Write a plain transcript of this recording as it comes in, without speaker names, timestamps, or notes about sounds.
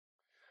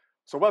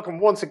So welcome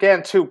once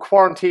again to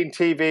Quarantine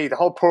TV. The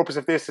whole purpose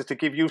of this is to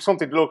give you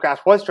something to look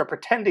at whilst you're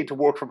pretending to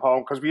work from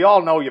home, because we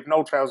all know you've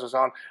no trousers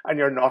on and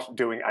you're not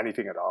doing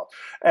anything at all.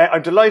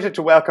 I'm delighted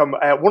to welcome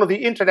one of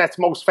the internet's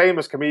most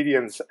famous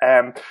comedians,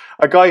 a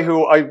guy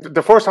who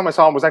the first time I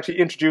saw him was actually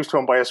introduced to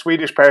him by a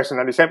Swedish person,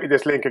 and he sent me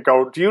this link and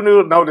go, "Do you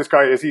know this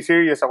guy? Is he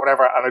serious or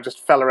whatever?" And I just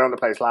fell around the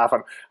place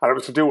laughing, and it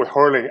was to do with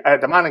hurling.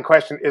 The man in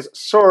question is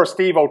Sir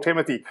Stevo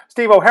Timothy.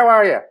 Stevo, how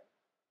are you?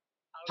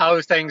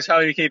 How's things? How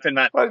are you keeping,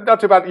 man? Well, not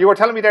too bad. You were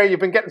telling me there you've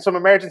been getting some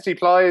emergency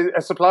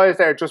supplies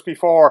there just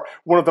before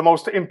one of the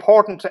most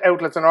important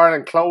outlets in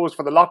Ireland closed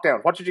for the lockdown.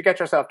 What did you get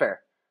yourself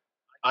there?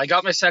 I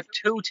got myself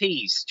 2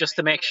 teas just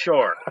to make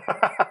sure.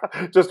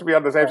 Just to be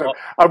on the safe side.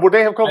 And would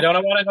they have come? I don't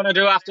know what I'm going to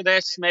do after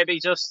this. Maybe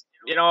just,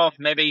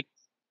 maybe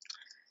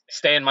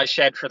stay in my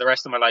shed for the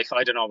rest of my life.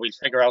 I don't know. We'll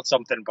figure out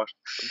something, but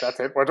that's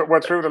it. We're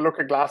through the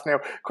looking glass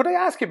now. Could I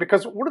ask you,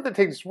 because one of the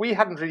things, we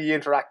hadn't really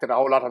interacted a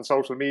whole lot on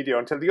social media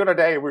until the other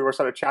day. We were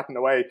sort of chatting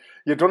away.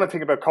 You'd done a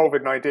thing about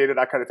COVID-19 and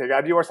that kind of thing,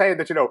 and you were saying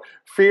that,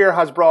 fear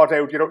has brought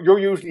out, you're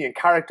usually in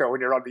character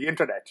when you're on the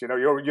internet.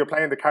 You're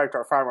playing the character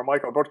of Farmer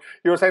Michael, but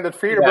you were saying that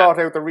fear brought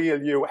out the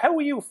real you. How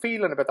are you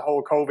feeling about the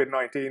whole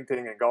COVID-19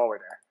 thing in Galway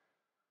there?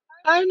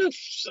 I don't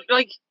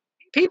know,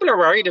 people are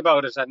worried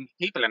about it, and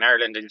people in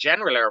Ireland in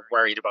general are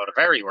worried about it,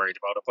 very worried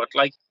about it.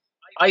 But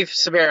I've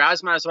severe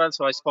asthma as well,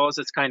 so I suppose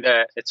it's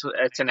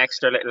it's an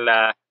extra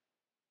little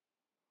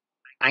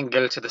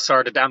angle to the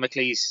sword of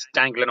Damocles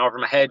dangling over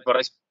my head. But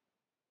I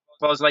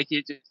suppose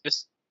you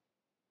just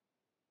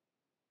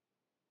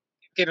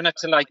giving it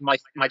to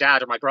my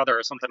dad or my brother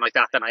or something like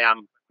that than I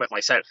am with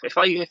myself. If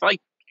I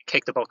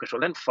kick the bucket,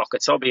 well then fuck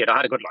it, so be it. I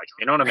had a good life,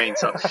 you know what I mean?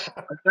 So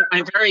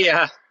I'm very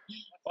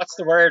what's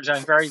the word?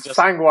 I'm very just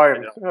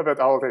sanguine about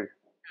the whole thing.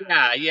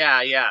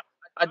 Yeah.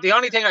 The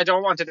only thing I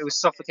don't want to do is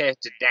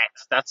suffocate to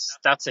death.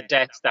 That's a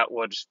death that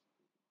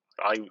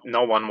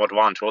no one would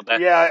want, would they?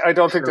 Yeah, I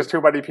don't think there's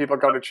too many people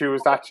going to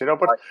choose that,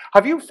 But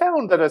have you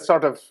found that it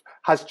sort of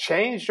has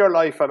changed your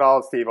life at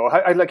all, Stevo?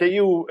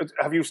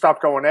 Have you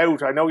stopped going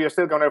out? I know you're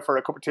still going out for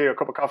a cup of tea or a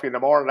cup of coffee in the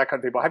morning, that kind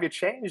of thing. But have you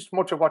changed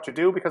much of what you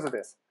do because of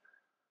this?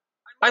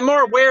 I'm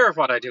more aware of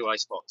what I do, I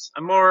suppose.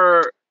 I'm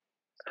more,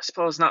 I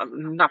suppose,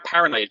 not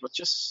paranoid, but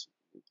just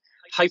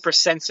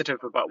hypersensitive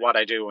about what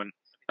I do. And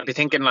I'd be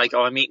thinking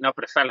I'm meeting up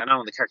with a fella now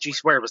in the car.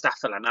 Geez, where was that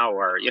fella now?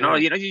 Or you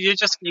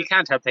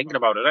can't help thinking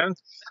about it. And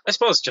I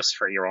suppose just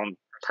for your own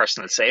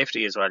personal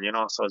safety as well.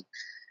 So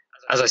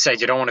as I said,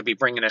 you don't want to be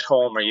bringing it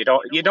home, or you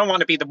don't want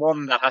to be the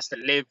one that has to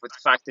live with the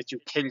fact that you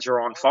killed your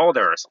own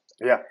father or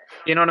something. Yeah.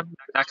 You know what I mean?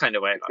 That kind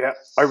of way. Yeah.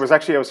 I was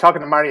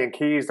talking to Marion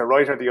Keyes, the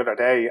writer, the other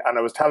day, and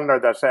I was telling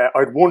her that I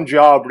had one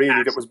job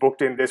really that was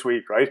booked in this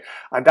week, right?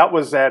 And that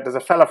was, there's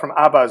a fella from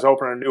ABBA is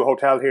opening a new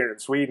hotel here in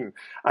Sweden,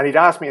 and he'd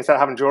asked me, instead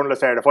of having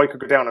journalists there, if I could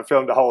go down and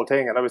film the whole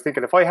thing. And I was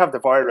thinking, if I have the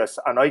virus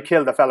and I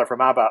kill the fella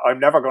from ABBA, I'm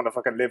never going to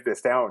fucking live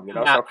this down,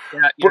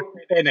 You're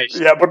finished.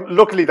 Yeah, but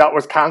luckily that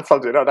was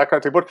cancelled, that kind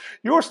of thing. But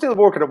you're still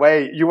working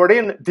away. You were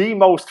in the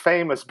most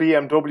famous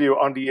BMW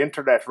on the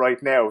internet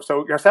right now.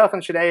 So yourself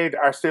and Sinéad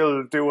are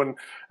still doing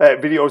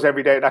videos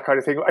every day, that kind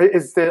of thing.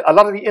 Is a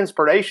lot of the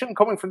inspiration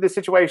coming from this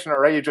situation,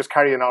 or are you just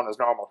carrying on as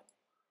normal?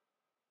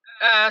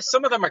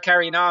 Some of them are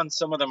carrying on.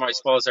 Some of them, I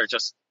suppose, are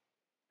just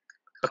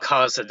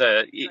because of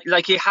you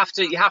have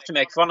to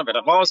make fun of it.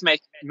 I've always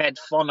made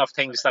fun of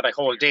things that I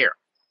hold dear,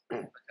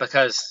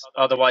 because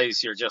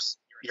otherwise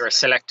you're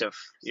selective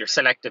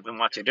in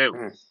what you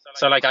do.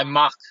 So I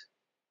mock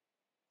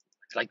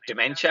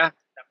dementia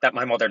that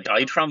my mother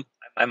died from.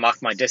 I mock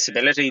my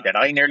disability that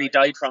I nearly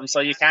died from. So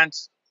you can't,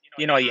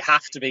 you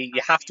have to be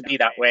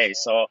that way.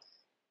 So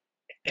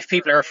if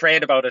people are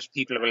afraid about it,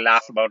 people will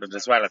laugh about it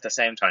as well at the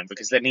same time,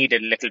 because they need a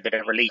little bit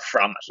of relief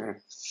from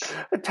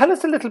it. Tell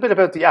us a little bit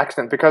about the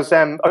accident, because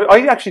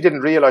I actually didn't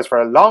realise for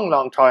a long,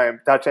 long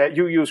time that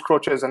you use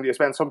crutches and you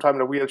spent some time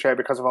in a wheelchair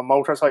because of a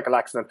motorcycle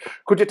accident.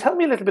 Could you tell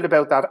me a little bit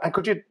about that? And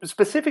could you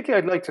specifically,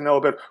 I'd like to know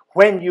about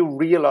when you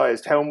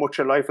realised how much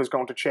your life was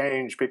going to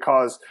change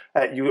because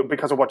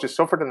of what you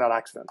suffered in that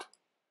accident.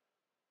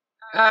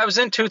 I was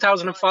in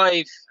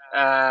 2005,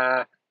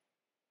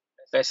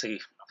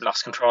 basically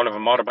lost control of a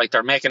motorbike.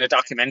 They're making a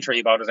documentary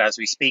about it as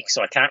we speak,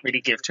 so I can't really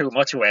give too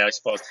much away, I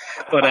suppose.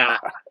 But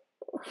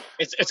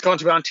it's going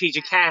to be on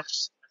TG Cat,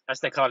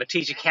 as they call it,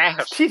 TG Cat.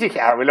 TG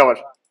Cat, we love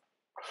it.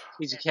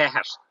 TG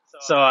Cat.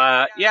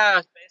 So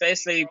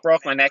basically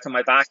broke my neck and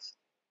my back.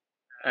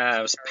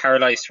 I was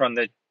paralysed from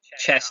the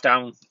chest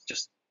down,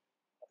 just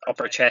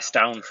upper chest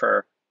down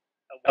for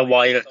a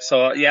while.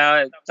 So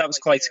that was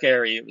quite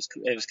scary. It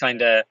was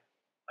kind of,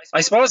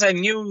 I suppose I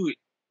knew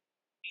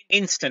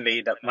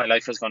instantly that my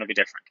life was going to be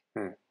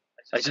different.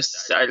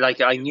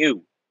 I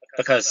knew,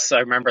 because I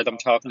remember them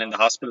talking in the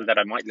hospital that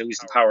I might lose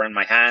the power in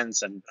my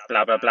hands and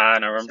blah blah blah.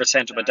 And I remember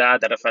saying to my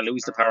dad that if I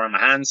lose the power in my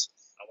hands,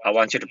 I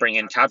want you to bring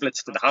in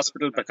tablets to the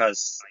hospital,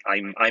 because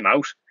I'm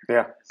out.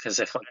 Yeah. Because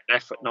if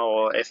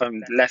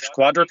I'm left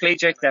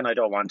quadriplegic, then I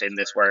don't want in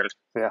this world.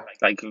 Yeah.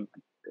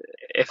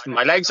 if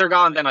my legs are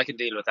gone, then I can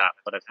deal with that.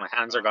 But if my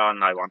hands are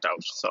gone, I want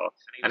out. So,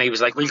 and he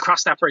was like, "We'll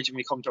cross that bridge when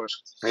we come to it."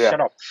 Yeah.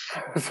 Shut up.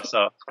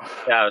 So,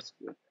 yeah,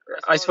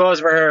 I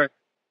suppose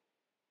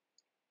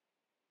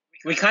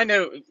we kind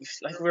of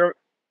like we're.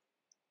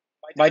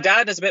 My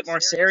dad is a bit more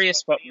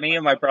serious, but me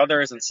and my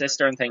brothers and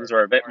sister and things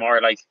were a bit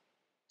more like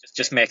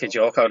just make a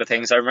joke out of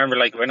things. I remember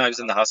like when I was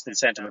in the hospital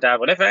saying to my dad,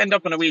 "Well, if I end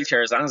up in a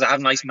wheelchair, as long as I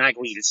have nice mag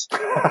wheels,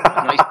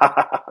 nice,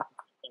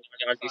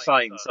 I'll be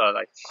fine." So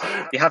like,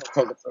 you have to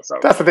pull the fuss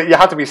out. That's the thing. You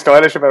have to be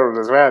stylish about it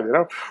as well, you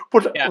know.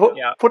 But Yeah,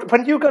 yeah. but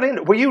when you got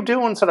in, were you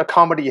doing sort of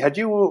comedy? Had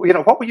you, you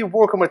know, what were you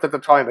working with at the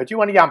time? Had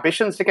you any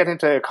ambitions to get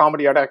into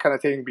comedy or that kind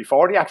of thing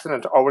before the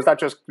accident, or was that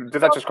just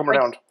did that just come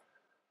around?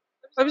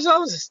 I was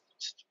always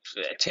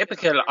a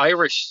typical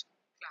Irish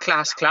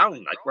class clown.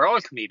 Like we're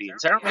all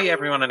comedians, aren't we?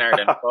 Everyone in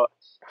Ireland. But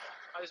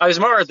I was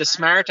more of the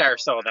smart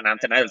arse though than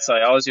anything else.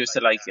 I always used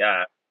to like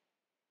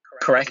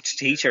correct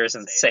teachers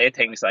and say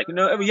things like,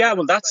 "No, yeah,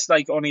 well, that's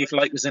like only if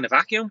light was in a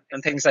vacuum,"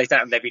 and things like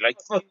that, and they'd be like,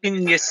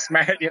 "Fucking you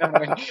smart," you know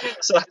what I mean?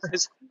 So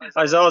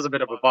I was always a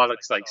bit of a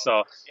bollocks, like,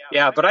 so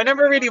yeah. But I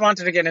never really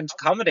wanted to get into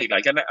comedy,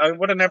 like, and I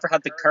would have never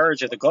had the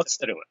courage or the guts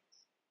to do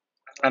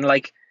it. And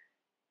like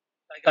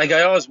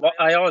I always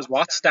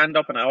watched stand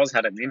up, and I always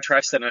had an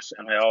interest in it,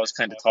 and I always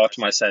kind of thought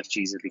to myself,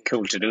 "Geez, it'd be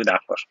cool to do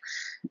that," but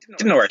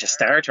didn't know where to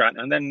start, right?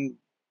 And then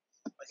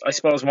I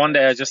suppose one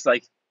day I just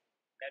like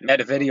made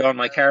a video on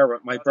my car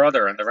with my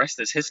brother, and the rest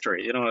is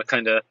history. You know, it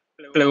kind of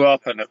blew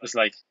up, and it was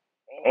like,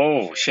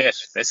 "Oh shit,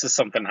 this is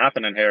something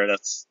happening here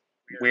that's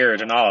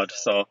weird and odd."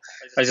 So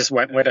I just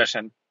went with it,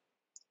 and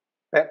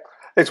Yeah.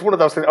 It's one of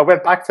those things. I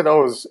went back to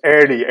those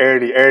early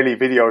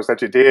videos that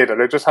you did,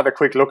 and I just had a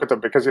quick look at them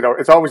because, you know,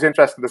 it's always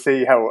interesting to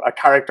see how a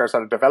character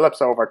sort of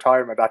develops over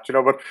time and that, you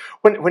know. But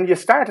when you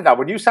started that,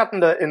 when you sat in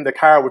the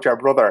car with your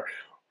brother,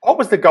 what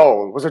was the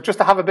goal? Was it just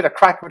to have a bit of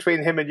crack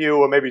between him and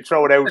you, and maybe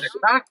throw it out?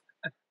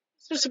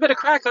 just a bit of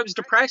crack. I was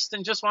depressed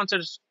and just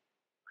wanted,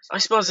 I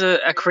suppose,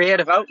 a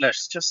creative outlet.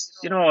 Just,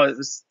 you know, it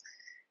was.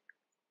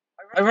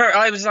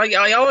 I was like,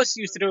 I always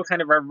used to do a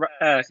kind of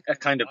a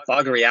kind of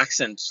boggery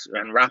accent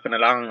and rapping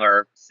along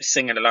or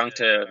singing along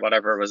to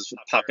whatever was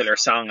a popular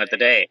song of the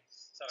day.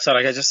 So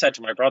like I just said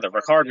to my brother,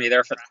 record me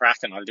there for the crack,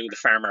 and I'll do the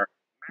farmer.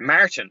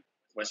 Martin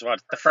was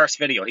what the first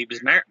video. He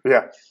was Martin.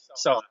 Yeah.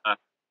 So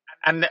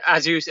and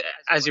as you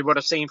would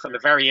have seen from the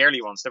very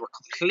early ones, they were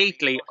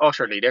completely,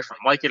 utterly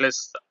different. Michael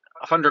is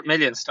 100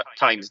 million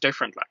times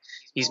different. Like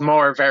he's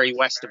more very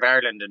west of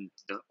Ireland, and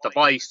the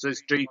voice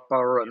is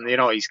deeper, and you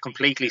know he's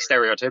completely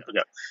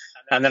stereotypical.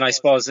 And then I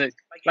suppose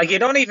like you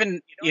don't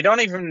even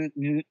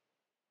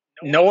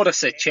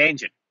notice it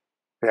changing.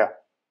 Yeah.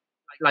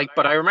 Like,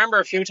 but I remember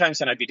a few times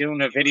when I'd be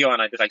doing a video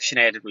and I'd be like,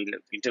 "Sinead, we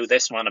do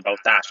this one about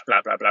that,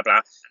 blah blah blah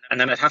blah," and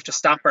then I'd have to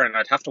stop her and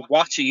I'd have to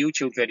watch a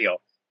YouTube video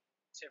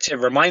to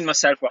remind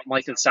myself what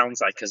Michael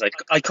sounds like, because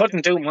I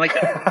couldn't do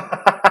Michael.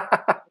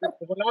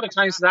 A lot of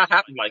times that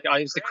happened. Like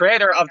I was the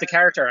creator of the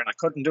character and I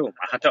couldn't do him.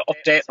 I had to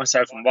update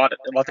myself on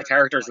what the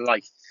character's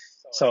like.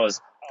 So it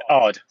was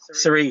odd,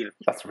 surreal.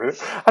 That's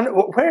brilliant. And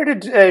where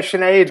did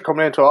Sinead come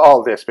into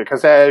all this?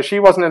 Because she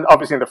wasn't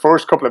obviously in the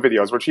first couple of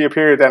videos, but she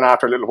appeared then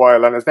after a little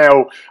while, and is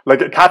now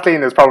like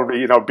Kathleen is probably,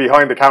 you know,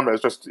 behind the camera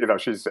is just, you know,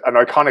 she's an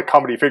iconic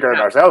comedy figure in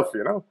herself,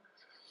 you know.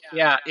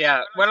 Yeah,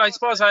 yeah. Well, I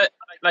suppose I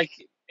like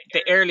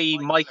the early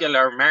Michael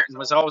or Martin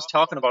was always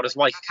talking about his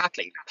wife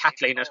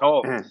Kathleen at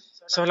home. Mm.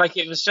 So like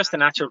it was just a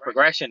natural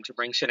progression to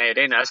bring Sinead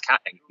in as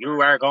Kathleen.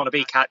 You are going to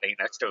be Kathleen,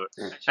 let's do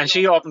it. Mm. And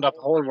she opened up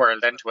a whole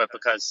world into it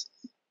because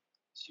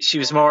she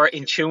was more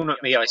in tune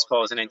with me, I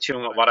suppose, and in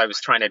tune with what I was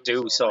trying to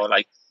do. So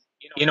like,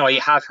 you know, you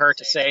have her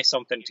to say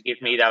something to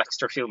give me that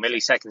extra few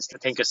milliseconds to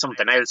think of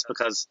something else,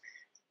 because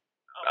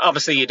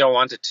obviously you don't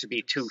want it to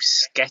be too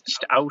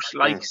sketched out,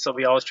 like, so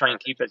we always try and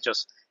keep it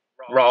just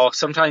raw.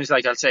 Sometimes,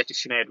 like, I'll say to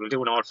Sinead, we'll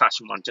do an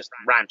old-fashioned one, just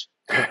rant,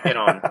 you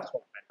know, and,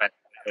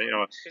 you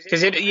know,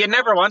 because you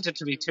never want it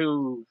to be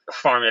too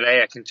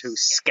formulaic and too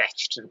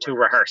sketched and too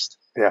rehearsed.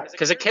 Yeah.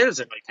 Because it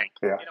kills it, I think.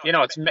 Yeah. You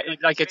know,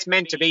 it's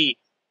meant to be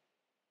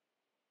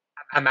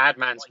a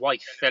madman's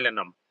wife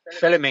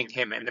filming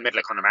him in the middle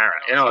of Connemara,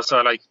 you know,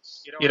 so like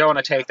you don't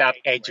want to take that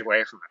edge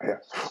away from it.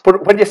 Yeah.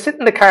 But when you sit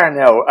in the car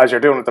now, as you're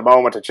doing at the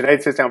moment, and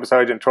Sinead sits down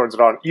beside you and turns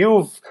it on,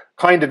 you've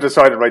kind of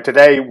decided, right,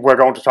 today we're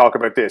going to talk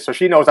about this. So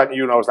she knows that and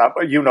you know that,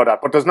 but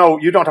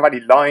you don't have any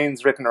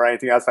lines written or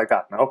anything else like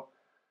that, no?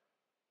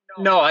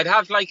 No, I'd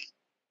have like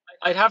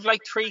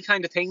three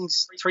kind of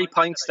things, 3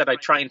 points that I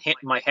try and hit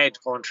in my head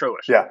going through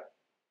it. Yeah.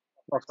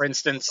 Or for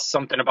instance,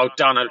 something about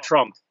Donald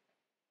Trump.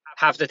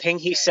 Have the thing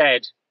he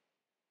said,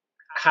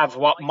 have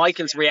what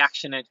Michael's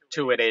reaction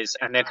to it is,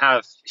 and then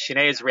have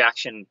Sinead's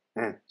reaction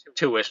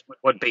to it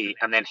would be,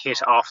 and then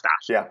hit off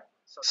that. Yeah.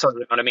 So you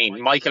know what I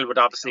mean? Michael would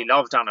obviously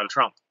love Donald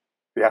Trump.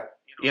 Yeah.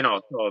 You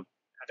know, so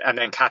And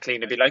then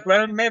Kathleen would be like,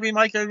 well, maybe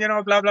Michael,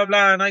 blah, blah,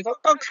 blah. And I go,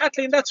 oh,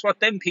 Kathleen, that's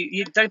what them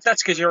people,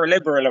 that's because you're a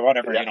liberal or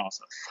whatever,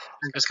 So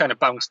and just kind of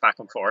bounce back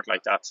and forth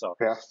like that. So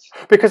yeah,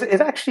 because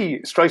it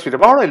actually strikes me, the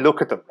more I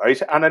look at them, right,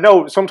 and I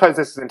know sometimes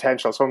this is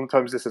intentional,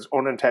 sometimes this is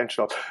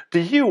unintentional. Do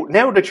you,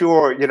 now that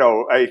you're,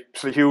 a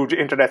sort of huge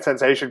internet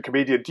sensation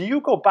comedian, do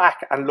you go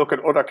back and look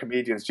at other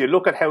comedians? Do you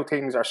look at how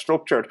things are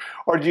structured?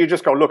 Or do you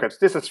just go, look,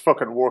 this is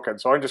fucking working,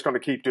 so I'm just going to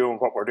keep doing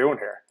what we're doing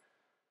here?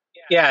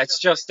 Yeah, it's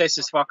just, this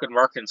is fucking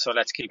working, so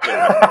let's keep doing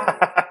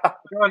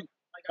it.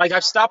 Like,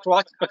 I've stopped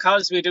watching,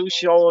 because we do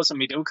shows and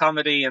we do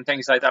comedy and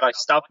things like that, I've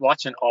stopped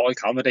watching all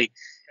comedy,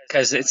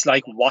 because it's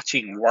like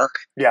watching work.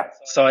 Yeah.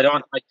 So I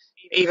don't, like,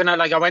 even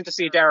like, I went to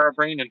see Dara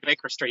Breen in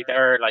Baker Street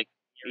there like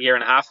a year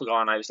and a half ago,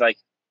 and I was like,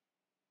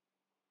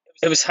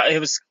 it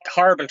was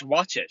horrible to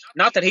watch it.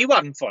 Not that he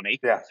wasn't funny.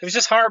 Yeah. It was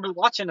just horrible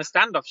watching a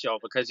stand-up show,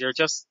 because you're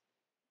just,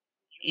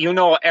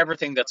 know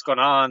everything that's going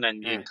on,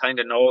 and you kind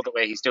of know the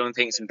way he's doing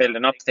things and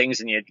building up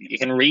things, and you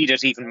can read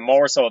it even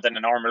more so than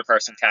a normal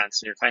person can.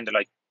 So you're kind of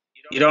like,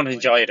 you don't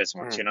enjoy it as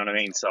much, you know what I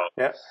mean? So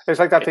yeah, it's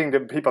like that thing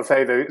that people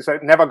say,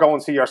 never go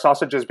and see your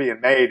sausages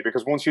being made,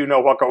 because once you know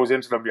what goes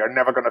into them, you're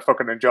never going to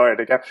fucking enjoy it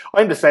again.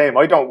 I'm the same.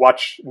 I don't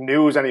watch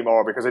news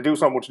anymore because I do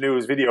so much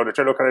news video that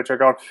you're looking at, you're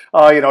going,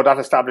 oh, that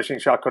establishing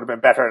shot could have been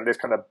better, and this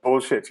kind of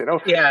bullshit,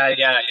 Yeah.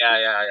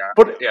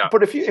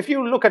 But if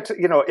you look at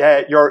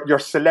your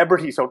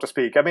celebrity, so to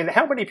speak, I mean,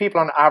 how many people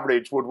on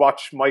average would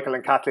watch Michael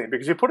and Kathleen?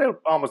 Because you put out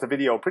almost a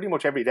video pretty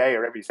much every day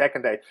or every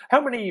second day.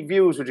 How many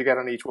views would you get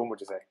on each one, would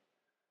you say?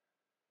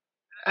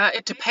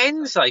 It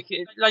depends. Like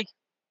you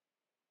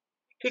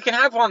can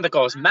have one that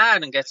goes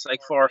mad and gets like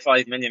 4 or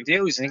 5 million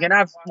views, and you can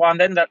have one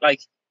then that, like,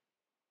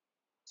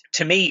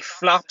 to me,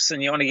 flops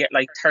and you only get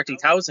like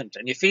 30,000,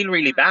 and you feel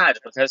really bad,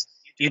 because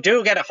you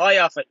do get a high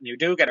off it and you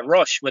do get a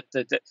rush with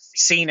the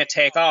seeing it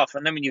take off,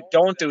 and then when you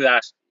don't do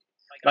that,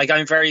 like,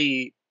 I'm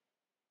very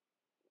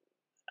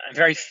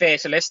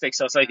fatalistic,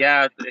 so it's like,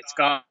 yeah, it's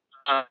gone,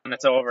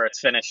 it's over, it's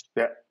finished.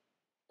 Yeah,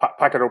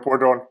 pack it up, we're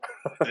done.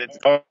 It's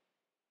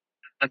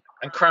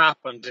and crap,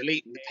 I'm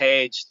deleting the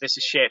page, this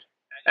is shit.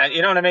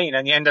 You know what I mean?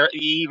 And you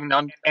even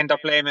end up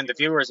blaming the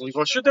viewers, and you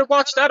go, should they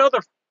watch that other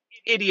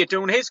idiot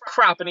doing his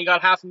crap and he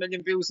got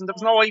 500,000 views and there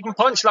was no even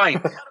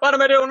punchline? What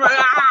am I doing?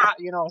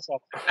 So,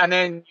 and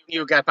then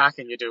you get back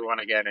and you do one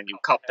again and you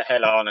cop the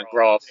hell on and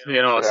grow up,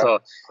 Yeah. So,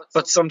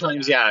 but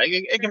sometimes,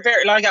 it can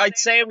vary. Like, I'd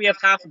say we have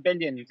 500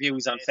 million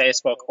views on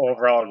Facebook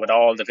overall with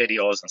all the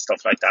videos and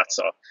stuff like that.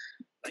 So,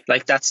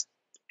 like, that's,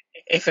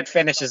 if it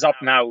finishes up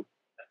now,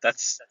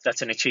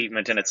 that's an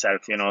achievement in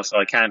itself, so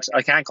I can't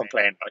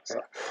complain. Like, so.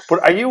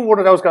 But are you one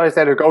of those guys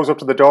then who goes up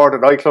to the door of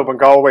the nightclub in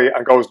Galway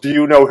and goes, do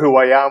you know who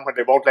I am, when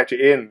they won't let you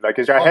in? Like,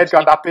 is your head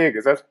got that big,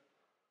 is it?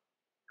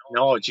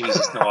 No,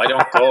 Jesus, no. I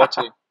don't go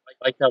to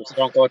nightclubs, I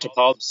don't go to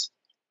pubs.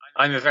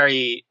 I'm a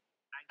very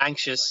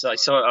anxious, I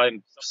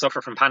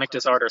suffer from panic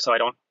disorder, so I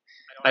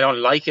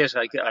don't like it.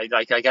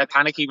 I get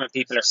panicky when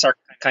people are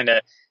certain kind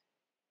of,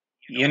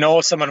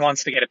 someone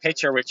wants to get a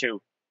picture with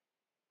you,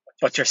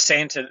 but you're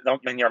saying to them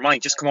in your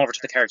mind, just come over to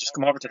the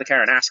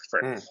car and ask for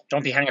it.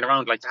 Don't be hanging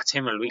around like, that's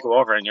him, and we go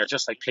over, and you're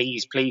just like,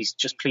 please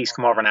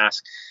come over and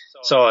ask.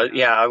 So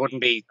yeah, I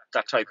wouldn't be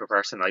that type of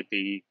person. I'd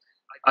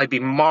be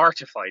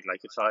mortified,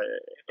 like,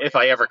 if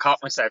I ever caught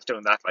myself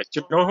doing that. Like,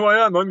 do you know who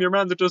I am? I'm your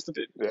man that does the.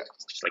 Yeah.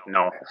 It's just like,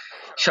 no,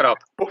 shut up.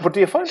 But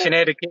do you find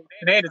Sinead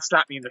would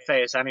slap me in the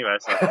face anyway.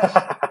 So.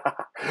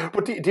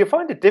 But do you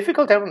find it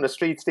difficult out on the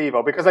street,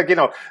 Stevo? Because, like,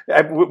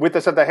 with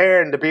the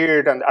hair and the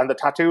beard and the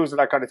tattoos and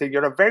that kind of thing,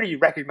 you're a very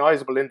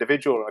recognisable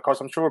individual. And of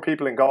course, I'm sure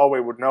people in Galway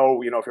would know,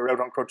 if you're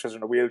out on crutches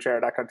in a wheelchair,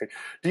 that kind of thing.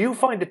 Do you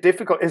find it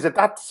difficult? Is it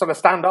that sort of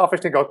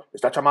standoffish thing? Go,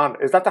 is that your man?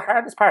 Is that the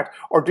hardest part?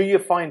 Or do you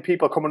find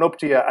people coming up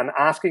to you and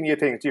asking you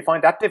things? Do you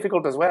find that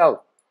difficult as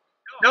well?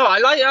 No, I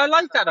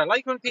like that. I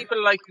like when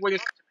people, like, will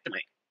come to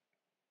me.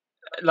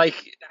 Like,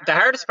 the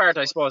hardest part,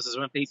 I suppose, is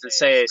when people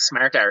say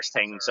smart arse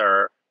things,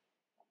 or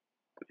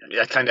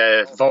kind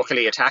of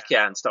vocally attack you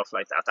and stuff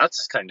like that.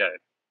 That's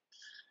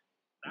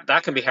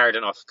that can be hard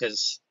enough,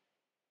 because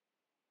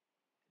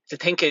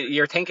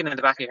you're thinking in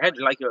the back of your head,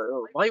 like,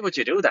 why would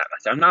you do that?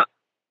 Like, I'm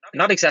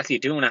not exactly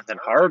doing anything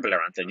horrible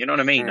or anything, you know what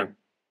I mean?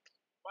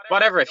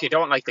 Whatever, if you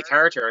don't like the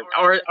character,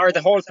 or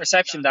the whole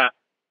perception that,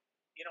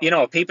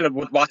 people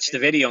would watch the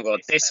video and go,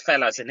 this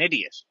fella's an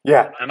idiot.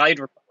 Yeah. And I'd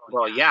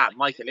go, yeah,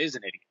 Michael is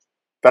an idiot.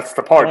 That's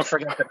the point. Don't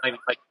forget that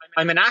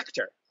I'm an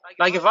actor.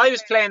 Like, if I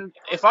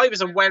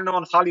was a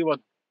well-known Hollywood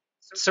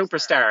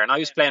superstar and I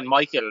was playing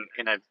Michael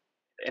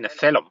in a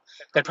film,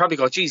 they'd probably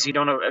go, geez, you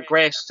don't know, a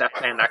great at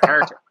playing that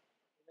character.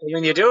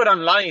 When you do it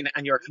online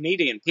and you're a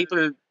comedian,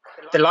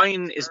 the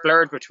line is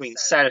blurred between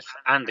self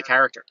and the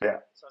character. Yeah.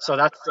 So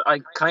I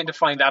kind of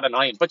find that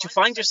annoying. But you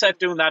find yourself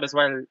doing that as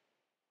well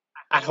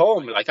at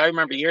home. Like, I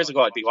remember years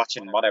ago, I'd be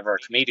watching whatever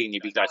comedian,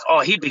 you'd be like, oh,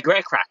 he'd be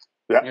great crack.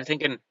 Yeah. And you're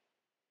thinking,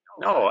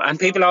 no. And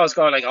people always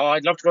go like, oh,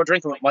 I'd love to go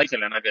drinking with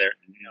Michael. And I'd be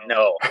like,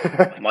 no,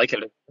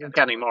 Michael doesn't drink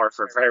anymore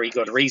for very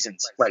good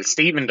reasons. Well,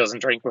 Stephen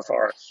doesn't drink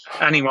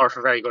anymore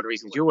for very good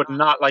reasons. You would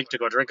not like to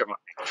go drinking,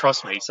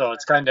 trust me. So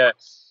it's kind of,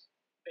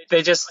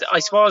 I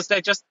suppose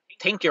they just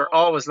think you're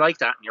always like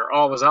that and you're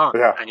always on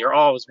and you're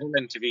always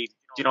willing to be,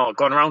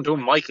 going around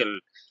doing Michael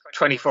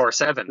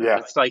 24/7. Yeah.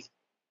 It's like,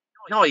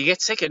 no, you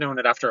get sick of doing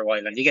it after a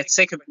while, and you get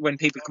sick of when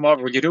people come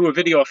over, will you do a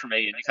video for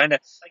me? And you kind of,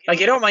 like,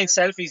 you don't mind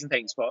selfies and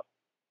things, but,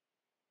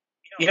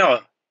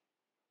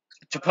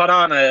 to put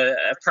on a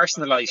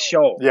personalized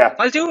show. Yeah.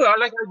 I have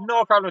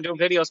no problem doing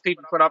videos.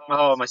 People put up,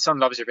 oh, my son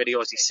loves your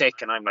videos, he's sick,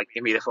 and I'm like,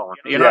 give me the phone.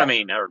 You know what I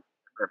mean? Or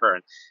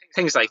and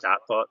things like that.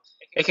 But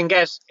it can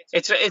get,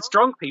 it's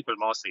drunk people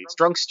mostly. It's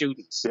drunk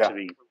students, to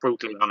be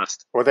brutally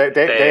honest. Well,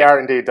 they are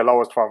indeed the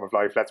lowest form of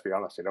life, let's be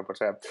honest, But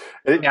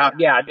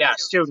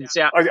students,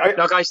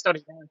 look, I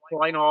studied there,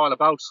 so I know all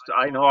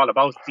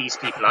about these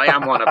people. I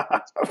am one of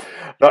them.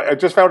 Look, I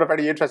just found it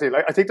very interesting.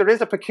 I think there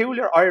is a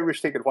peculiar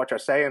Irish thing in what you're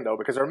saying, though,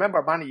 because I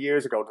remember many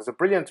years ago, there's a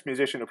brilliant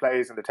musician who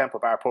plays in the Temple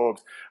Bar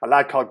pubs, a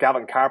lad called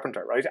Gavin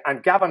Carpenter, right?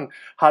 And Gavin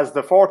has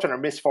the fortune or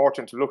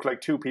misfortune to look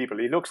like two people.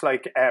 He looks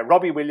like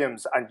Robbie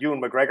Williams and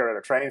Ewan McGregor at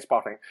a train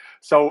spotting.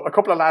 So a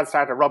couple of lads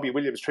started a Robbie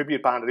Williams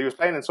tribute band, and he was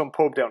playing in some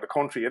pub down the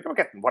country, and they were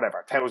getting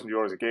whatever,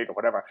 €1,000 a gig or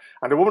whatever.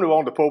 And the woman who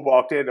owned the pub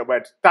walked in and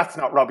went, "That's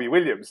not Robbie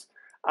Williams."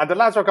 And the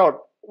lads were going,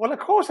 "Well, of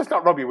course it's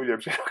not Robbie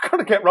Williams. You're not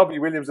going to get Robbie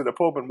Williams in the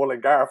pub in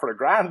Mullingar for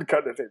 $1,000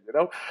 kind of thing,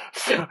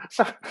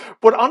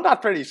 But on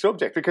that very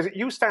subject, because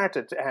you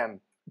started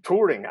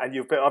touring, and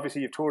you've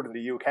toured in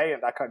the UK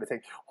and that kind of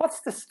thing. What's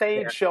the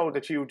stage show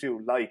that you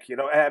do like?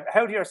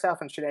 How do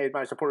yourself and Sinead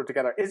manage to put it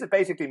together? Is it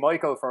basically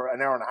Michael for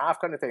an hour and a half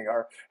kind of thing,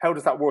 or how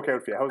does that work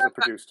out for you? How is it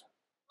produced?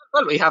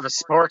 Well, we have a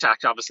support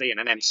act, obviously, and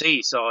an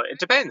MC, so it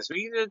depends.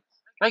 We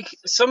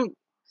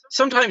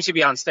sometimes you'd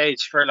be on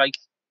stage for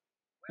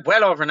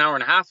well over an hour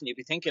and a half, and you'd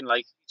be thinking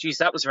geez,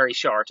 that was very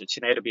short. And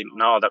Sinead would be,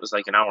 no, that was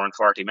 1 hour and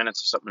 40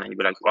 minutes or something. And you'd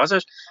be like, was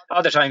it?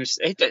 Other times,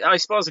 I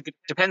suppose it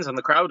depends on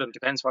the crowd and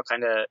depends what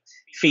kind of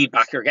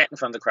feedback you're getting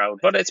from the crowd.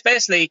 But it's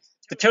basically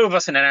the two of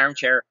us in an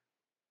armchair.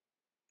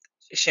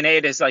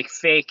 Sinead is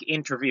fake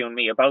interviewing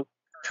me about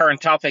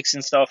current topics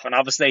and stuff. And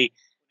obviously,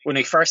 when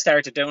we first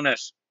started doing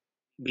it,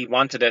 we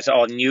wanted it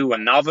all new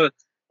and novel.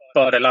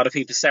 But a lot of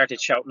people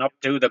started shouting up,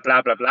 do the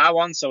blah, blah, blah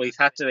one. So we've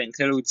had to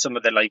include some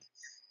of the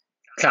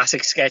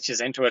classic sketches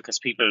into it, because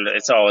people,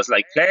 it's always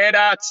play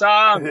that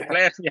song,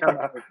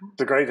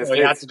 the greatest so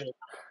hits.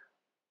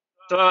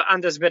 So,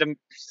 and there's a bit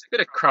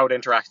of crowd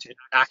interaction,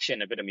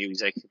 a bit of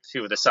music, a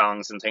few of the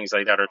songs and things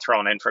like that are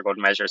thrown in for good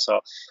measure.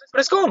 So,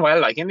 but it's going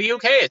well. In the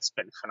UK, it's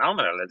been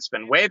phenomenal. It's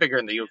been way bigger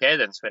in the UK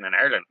than it's been in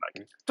Ireland.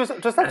 Does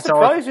that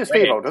surprise you,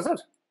 Stevo? Does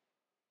it?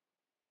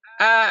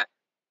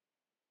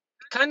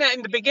 Kind of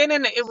in the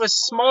beginning, it was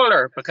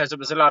smaller because it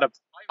was a lot of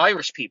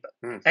Irish people,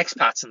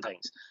 expats and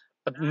things.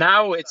 But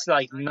now it's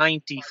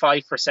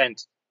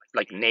 95%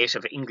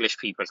 native English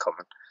people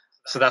coming.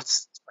 So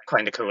that's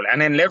kind of cool.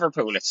 And in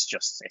Liverpool, it's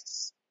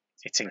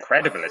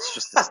incredible. It's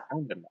just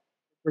astounding.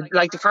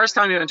 The first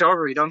time we went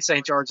over, we done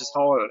St. George's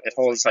Hall. It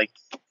holds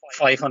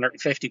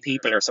 550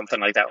 people or something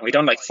like that. And we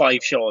done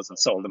 5 shows and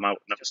sold them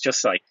out. And it was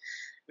just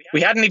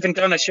we hadn't even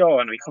done a show,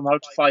 and we come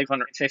out to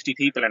 550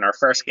 people in our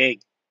first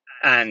gig,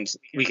 and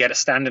we get a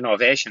standing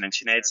ovation, and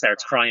Sinead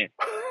starts crying.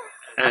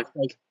 And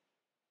it's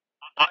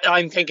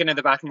I'm thinking in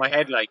the back of my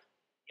head,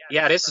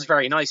 yeah, this is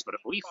very nice, but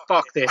if we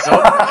fuck this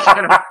up,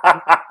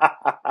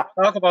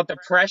 talk about the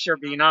pressure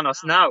being on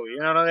us now, you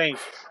know what I mean?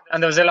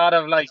 And there was a lot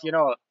of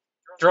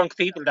drunk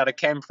people that had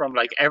came from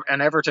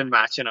an Everton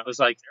match, and it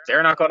was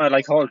they're not going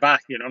to hold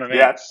back, you know what I mean?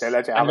 Yeah, they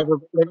let you have it.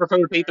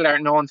 Liverpool people are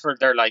known for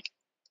their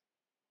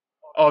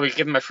oh, we'll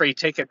give them a free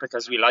ticket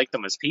because we like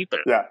them as people.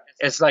 Yeah.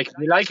 It's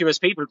we like you as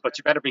people, but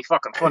you better be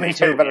fucking funny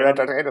too. You better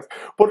entertain us.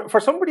 But for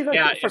somebody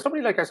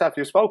like yourself,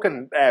 you've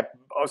spoken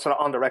sort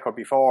of on the record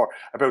before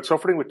about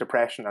suffering with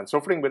depression and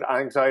suffering with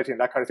anxiety and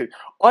that kind of thing.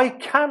 I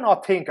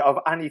cannot think of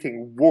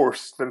anything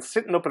worse than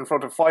sitting up in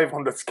front of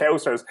 500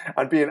 Scousers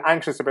and being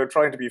anxious about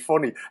trying to be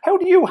funny. How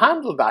do you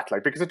handle that?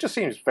 Because it just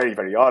seems very,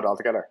 very odd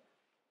altogether.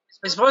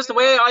 I suppose the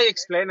way I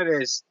explain it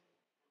is,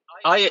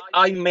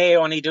 I may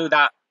only do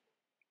that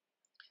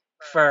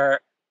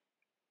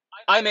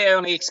I may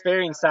only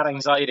experience that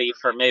anxiety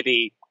for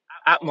maybe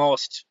at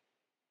most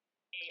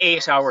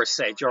 8 hours,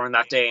 say, during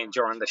that day and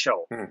during the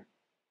show.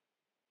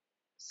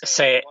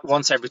 Say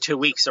once every 2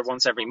 weeks or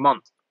once every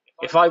month.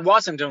 If I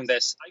wasn't doing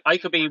this, I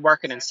could be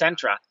working in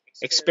Centra,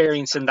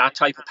 experiencing that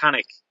type of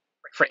panic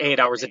for 8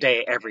 hours a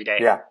day, every day.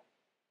 Yeah.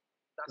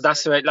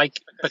 That's the way,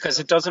 because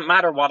it doesn't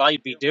matter what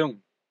I'd be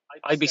doing.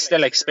 I'd be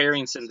still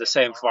experiencing the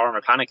same form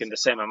of panic and the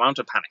same amount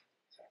of panic.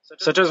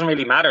 So it doesn't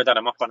really matter that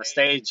I'm up on a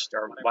stage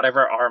or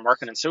whatever, or I'm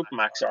working in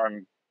Supermax, or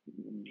I'm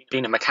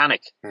being a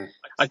mechanic.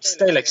 I'd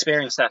still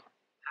experience that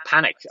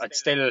panic. I'd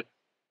still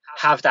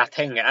have that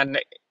thing. And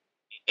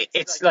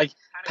it's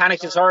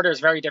panic disorder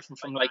is very different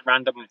from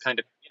random kind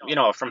of,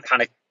 from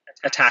panic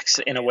attacks,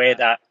 in a way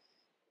that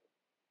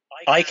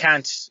I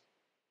can't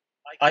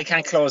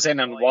close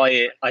in on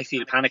why I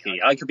feel panicky.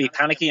 I could be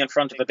panicky in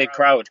front of a big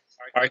crowd,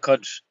 or I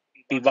could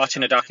be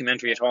watching a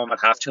documentary at home at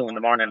 2:30 in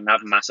the morning and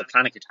have a massive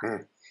panic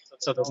attack.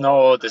 So there's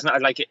not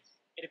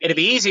it'd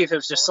be easy if it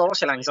was just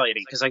social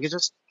anxiety, because I could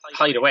just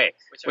hide away,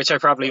 which I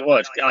probably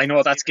would. I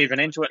know that's giving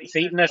into it and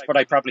feeding it, but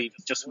I probably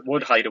just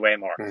would hide away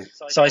more.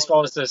 So I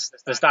suppose there's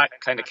that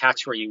kind of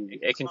catch where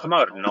it can come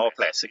out of no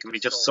place. It can be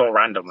just so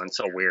random and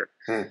so weird.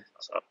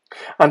 So.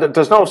 And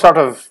there's no sort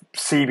of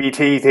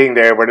CBT thing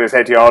there where they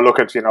say to you, oh, look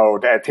at,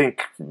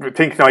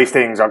 think nice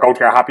things or go to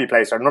your happy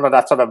place, or none of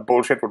that sort of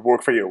bullshit would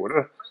work for you, would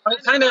it?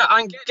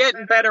 I'm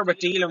getting better with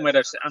dealing with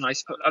it, and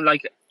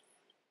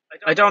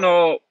I don't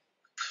know,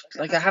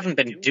 I haven't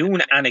been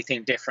doing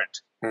anything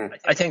different.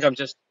 I think I'm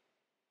just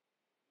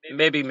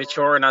maybe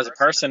maturing as a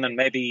person, and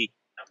maybe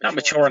not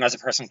maturing as a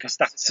person, because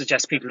that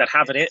suggests people that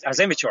have it as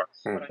immature.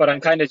 But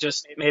I'm kind of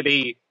just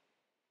maybe,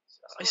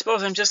 I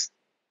suppose I'm just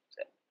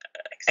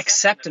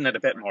accepting it a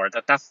bit more,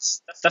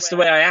 that's the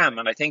way I am.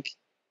 And I think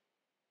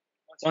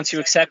once you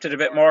accept it a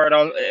bit more,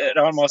 it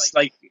almost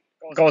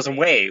goes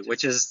away,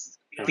 which is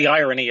the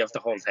irony of the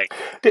whole thing.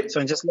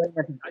 So I'm just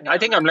I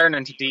think I'm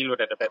learning to deal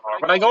with it a bit more.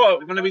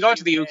 When we go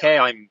to the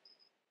UK,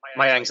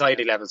 my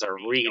anxiety levels are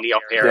really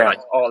up here,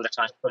 all the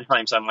time.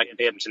 Sometimes I mightn't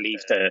be able to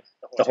leave the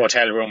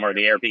hotel room or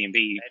the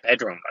Airbnb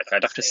bedroom.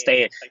 I'd have to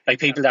stay.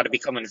 People that would be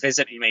coming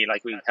visiting me,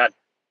 we had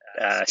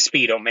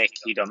Speedo Mick,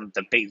 he done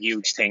the big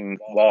huge thing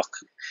walk,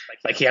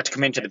 he had to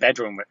come into the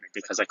bedroom with me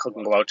because I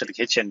couldn't go out to the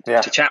kitchen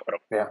to chat with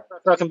him.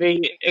 So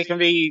it can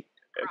be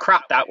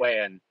crap that way.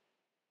 And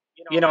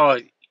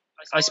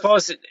I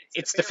suppose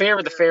it's the fear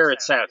of the fear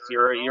itself.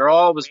 You're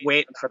always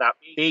waiting for that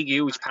big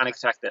huge panic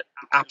attack that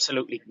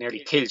absolutely nearly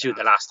killed you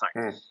the last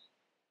time.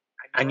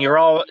 And you're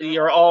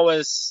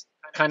always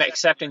kind of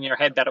accepting in your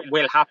head that it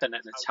will happen,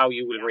 and it's how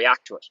you will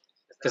react to it.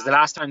 Because the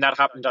last time that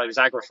happened, I was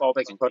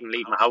agoraphobic and couldn't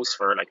leave my house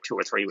for 2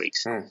 or 3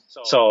 weeks.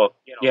 So,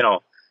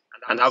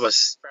 and that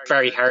was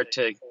very hard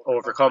to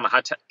overcome.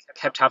 I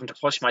kept having to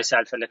push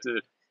myself a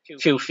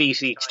few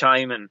feet each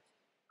time. And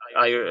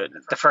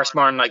the first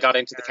morning I got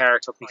into the car,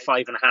 it took me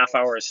 5.5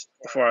 hours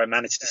before I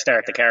managed to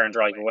start the car and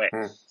drive away.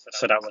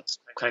 So that was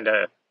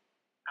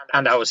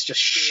and that was just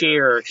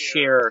sheer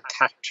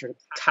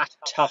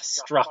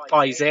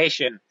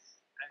catastrophization.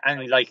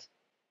 And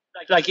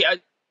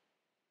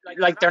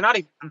they're not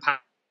even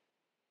panic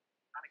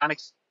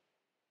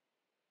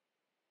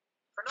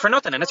for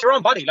nothing, and it's your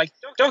own body.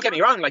 Don't get me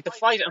wrong, the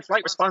fight and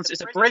flight response is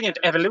a brilliant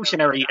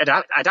evolutionary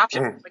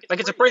adaptation.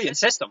 It's a brilliant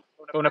system.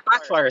 But when it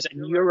backfires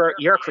and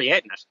you're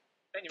creating it,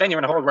 then you're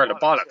in a whole world of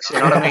bollocks. You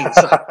know what I mean?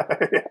 So,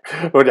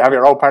 would you have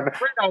your own partner?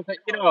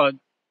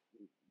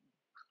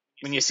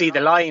 When you see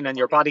the line and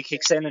your body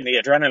kicks in and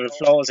the adrenaline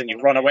flows and you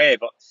run away.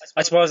 But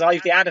I suppose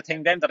I've the added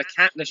thing then that I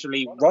can't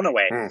literally run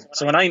away.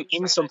 So when I'm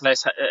in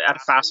someplace at a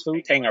fast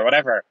food thing or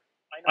whatever,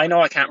 I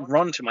know I can't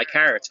run to my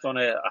car. I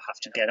have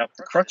to get up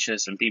the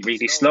crutches and be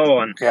really slow.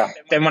 And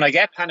then when I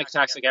get panic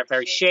attacks, I get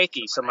very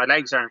shaky. So my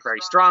legs aren't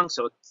very strong.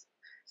 So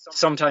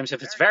sometimes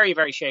if it's very,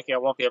 very shaky, I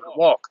won't be able to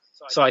walk.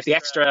 So I have the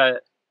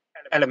extra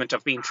element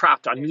of being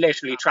trapped. I'm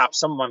literally trapped.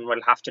 Someone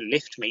will have to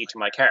lift me to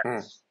my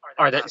car.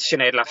 Or that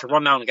Sinéad will have to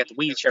run down and get the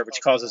wheelchair, which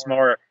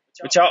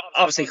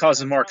obviously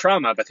causes more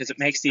trauma because it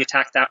makes the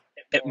attack that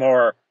bit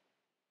more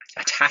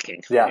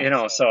attacking.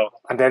 So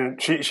and then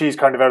she's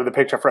kind of out of the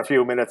picture for a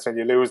few minutes and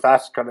you lose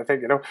that kind of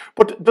thing,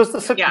 But does the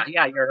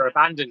you're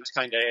abandoned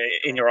kind of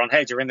in your own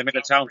head. You're in the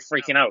middle of town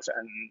freaking out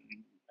and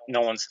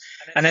no one's,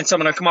 and then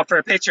someone will come up for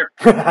a picture.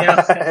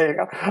 There you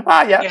go.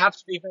 You have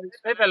to be very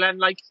civil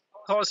and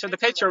pose for the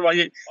picture while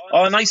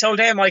nice old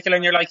day, Michael,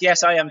 and you're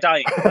yes, I am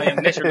dying. I am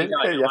literally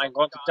dying. I'm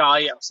going to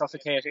die. I'm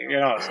suffocating.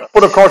 So.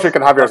 But of course you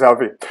can have your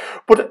selfie.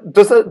 But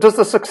does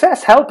the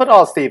success help at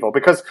all, Stevo?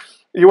 Because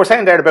you were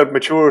saying there about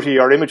maturity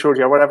or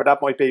immaturity or whatever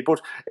that might be, but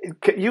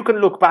you can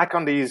look back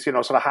on these, sort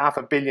of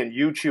 500 million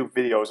YouTube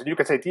videos and you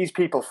can say, these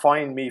people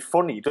find me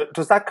funny.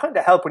 Does that kind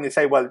of help when you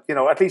say, well,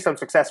 at least I'm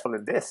successful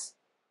in this?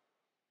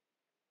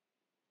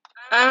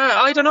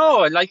 I don't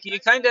know. You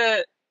kind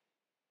of...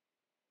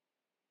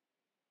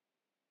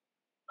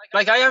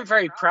 I am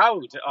very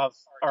proud of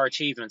our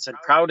achievements and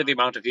proud of the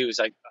amount of views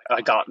I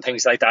got and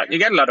things like that. You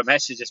get a lot of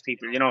messages,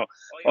 people,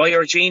 oh,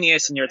 you're a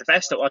genius and you're the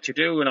best at what you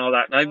do and all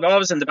that. And I'm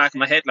always in the back of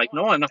my head,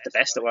 no, I'm not the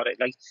best at what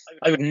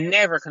I would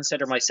never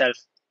consider myself.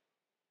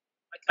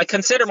 I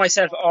consider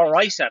myself all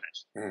right at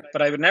it,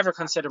 but I would never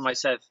consider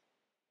myself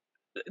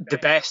the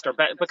best or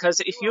better,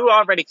 because if you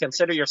already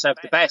consider yourself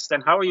the best,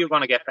 then how are you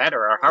going to get better,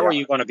 or how are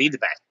you going to be the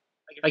best?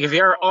 If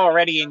you're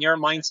already in your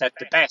mindset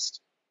the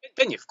best,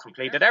 then you've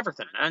completed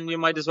everything and you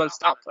might as well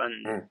stop.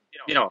 And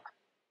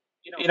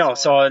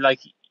so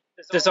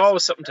there's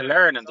always something to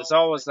learn, and there's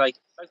always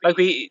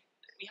we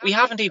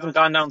haven't even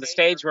gone down the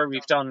stage where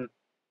we've done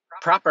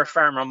proper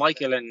Farmer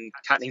Michael and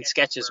Kathleen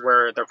sketches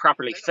where they're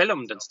properly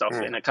filmed and stuff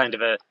in a kind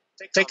of a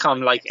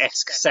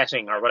sitcom-esque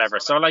setting or whatever.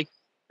 So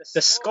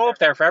the scope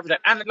there for everything.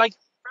 And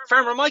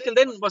Farmer Michael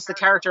then was the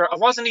character I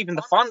wasn't even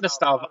the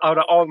fondest of out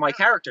of all my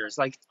characters.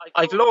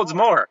 I've loads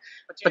more,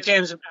 but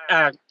James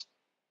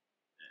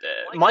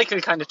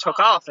Michael kind of took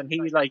off, and he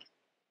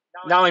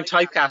now I'm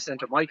typecast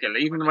into Michael.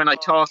 Even when I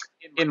talk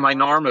in my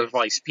normal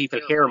voice,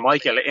 people hear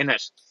Michael in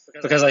it,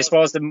 because I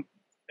suppose the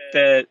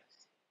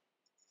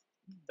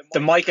the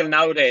Michael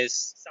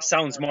nowadays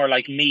sounds more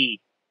like me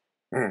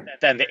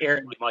than the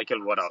early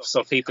Michael would have.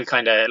 So people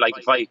kind of like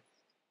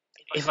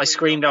if I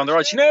scream down the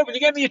road, Sinéad, will you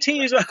get me a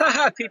tease?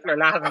 People are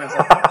laughing and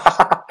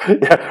stuff.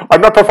 Yeah, I'm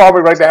not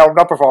performing right now. I'm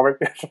not performing.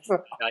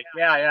 Like,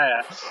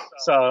 yeah.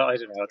 So I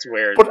don't know. It's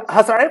weird. But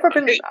has there ever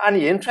been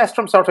any interest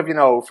from sort of,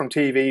 from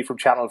TV, from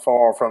Channel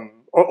 4, from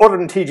other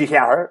than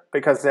TGR?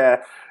 Because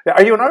are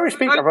you an Irish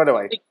speaker, by the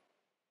way?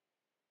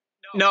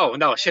 No,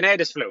 Sinéad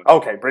is fluent.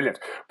 Okay, brilliant.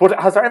 But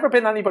has there ever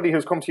been anybody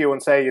who's come to you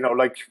and say,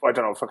 like, I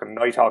don't know, fucking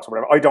Night Hawks or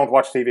whatever? I don't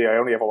watch TV. I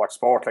only ever watch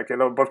sport,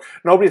 but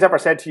nobody's ever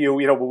said to you,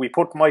 will we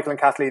put Michael and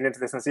Kathleen into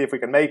this and see if we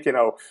can make,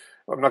 I'm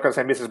not going to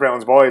say Mrs.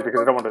 Brown's Boys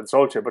because I don't want to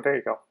insult you, but there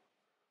you go.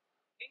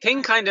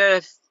 Thing kind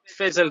of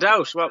fizzled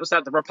out. What was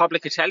that? The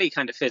Republic of Telly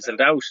kind of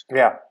fizzled out.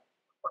 Yeah.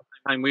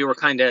 And we were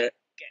kind of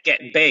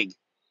getting big.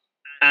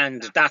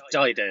 And that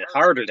died a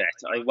horrible death.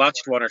 I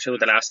watched one or two of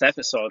the last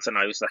episodes and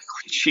I was like,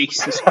 oh,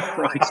 Jesus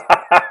Christ.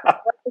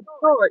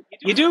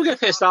 You do get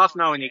pissed off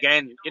now and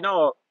again.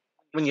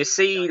 When you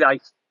see,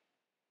 like,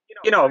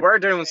 we're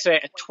doing, say,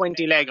 a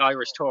 20-leg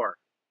Irish tour.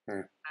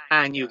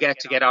 And you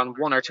get on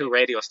one or two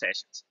radio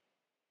stations.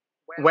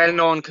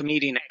 Well-known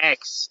comedian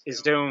X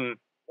is doing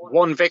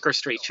one Vicar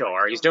Street show,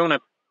 or he's doing a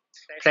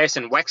place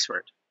in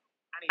Wexford.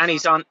 And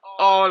he's on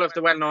all of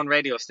the well-known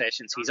radio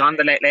stations. He's on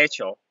The Late Late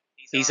Show.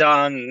 He's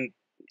on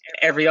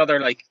every other,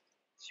 like,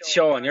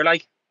 show. And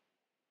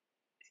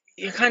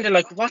you're kind of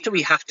like, what do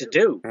we have to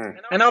do?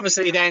 And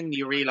obviously then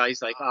you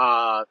realise, like,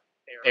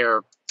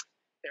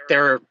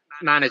 their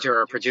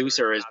manager or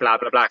producer is blah,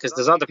 blah, blah. Because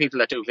there's other people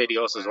that do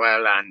videos as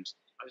well. And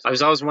I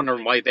was always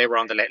wondering why they were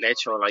on The Late Late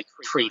Show like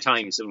 3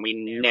 times and we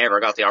never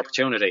got the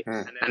opportunity.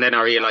 And then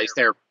I realised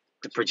the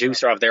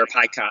producer of their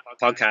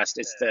podcast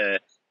is the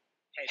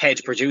head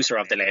producer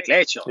of The Late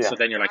Late Show. Yeah. So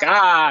then you're like,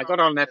 good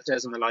old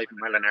nepotism, alive and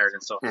well and aired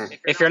and stuff.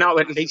 If you're not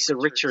with Lisa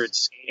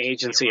Richards'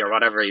 agency or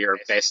whatever, you're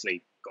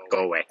basically go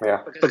away.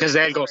 Yeah. Because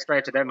they'll go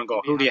straight to them and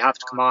go, who do you have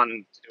to come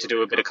on to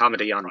do a bit of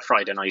comedy on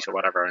Friday night or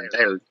whatever, and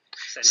they'll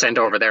send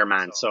over their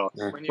man. So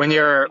when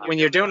you're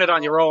doing it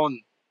on your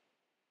own,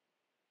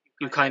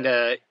 you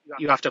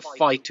have to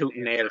fight tooth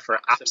and nail for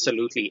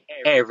absolutely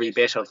every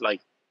bit of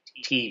like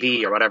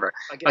TV or whatever.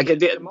 Like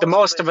the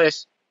most of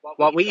it,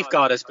 what we've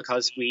got is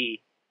because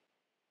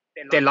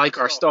they like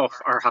our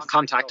stuff or have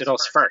contacted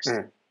us first.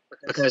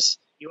 Because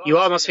you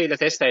almost feel at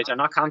this stage they're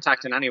not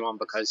contacting anyone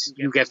because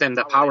you give them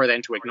the power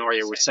then to ignore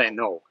you with saying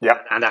no. Yeah.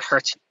 And that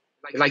hurts you.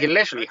 Like, it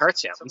literally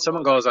hurts you. When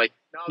someone goes like,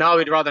 no,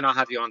 we'd rather not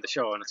have you on the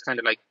show. And it's kind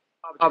of like,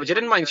 oh, but you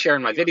didn't mind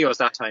sharing my videos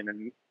that time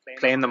and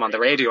playing them on the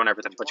radio and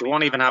everything, but you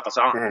won't even have us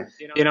on.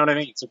 You know what I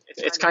mean? So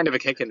it's kind of a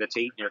kick in the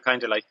teeth. And you're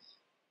kind of like,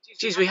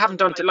 geez, we haven't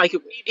done, like,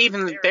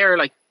 even there,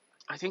 like,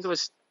 I think it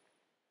was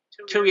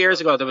 2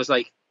 years ago, there was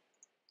like,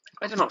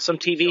 I don't know, some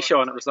TV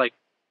show, and it was like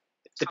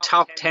the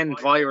top 10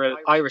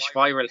 Irish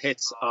viral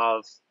hits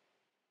of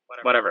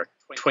whatever,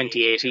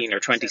 2018 or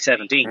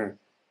 2017.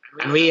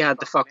 And we had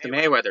the Fuck the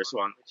Mayweathers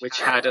one, which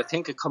had, I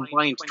think, a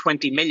combined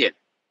 20 million.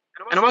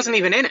 And it wasn't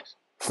even in it.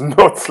 It's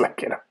nuts,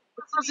 like, It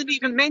wasn't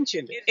even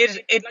mentioned.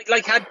 It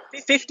like had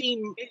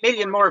 15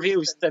 million more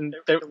views than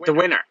the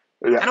winner.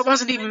 Yeah. And it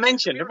wasn't even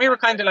mentioned. And we were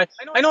kind of like,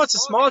 I know it's a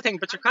small thing,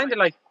 but you're kind of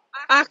like,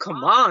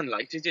 come on,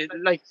 like,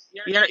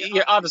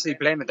 you're obviously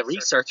blaming the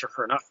researcher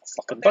for not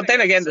fucking. But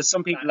then again, there's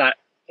some people that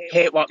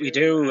hate what we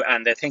do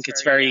and they think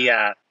it's very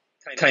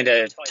kind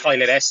of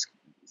toilet-esque,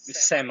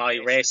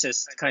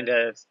 semi-racist kind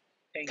of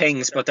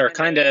things, but they're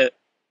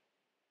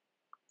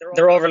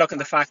overlooking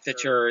the fact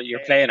that you're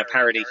playing a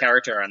parody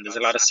character and there's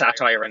a lot of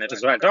satire in it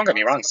as well. Don't get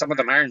me wrong, some of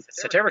them aren't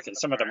satirical,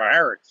 some of them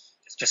are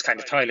just kind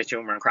of toilet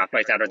humor and crap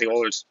like that, or the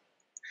old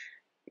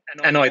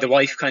annoy the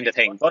wife kind of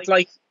thing. But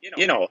like,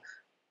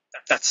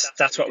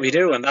 that's what we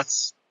do, and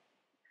that's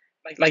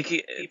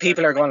like,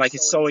 people are going like,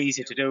 it's so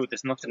easy to do,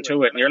 there's nothing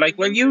to it, and you're like,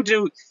 well, you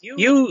do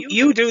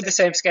the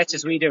same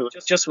sketches we do,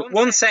 just with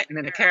one setting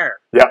in a car,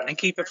 and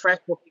keep it fresh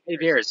for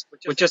 5 years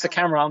with just a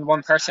camera on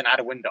one person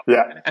at a window.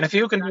 And if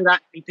you can do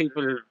that,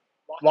 people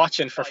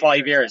watching for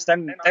 5 years,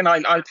 then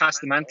I'll pass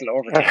the mantle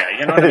over to you.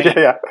 You know what I mean?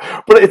 Yeah.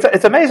 But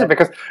it's amazing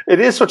because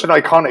it is such an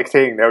iconic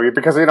thing now.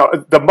 Because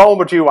the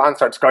moment you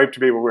answered Skype to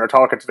me when we were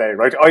talking today,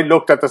 right? I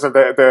looked at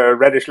the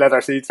reddish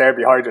leather seats there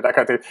behind you, that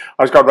kind of thing.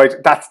 I was going, right,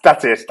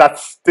 that's it.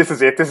 This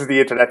is it. This is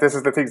the internet. This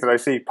is the things that I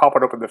see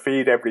popping up in the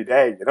feed every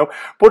day.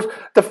 But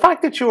the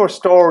fact that your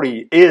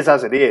story is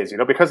as it is,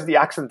 because of the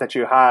accent that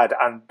you had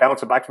and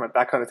bouncing back from it,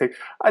 that kind of thing,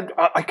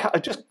 I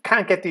just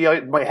can't get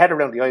my head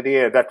around the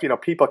idea that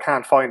people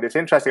can't find it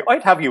interesting.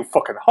 I'd have you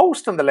fucking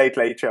hosting the Late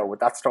Late Show with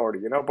that story,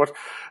 but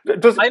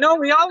I know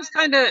we always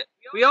kind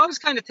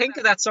of think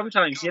of that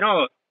sometimes.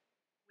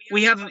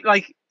 We have,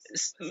 like,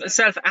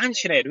 myself and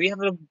Sinead, we have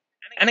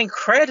an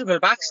incredible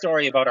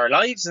backstory about our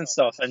lives and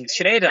stuff, and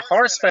Sinead, a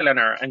horse fell in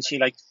her and she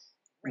like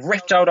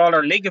ripped out all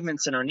her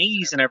ligaments in her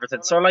knees and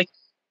everything, so like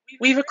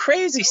we have a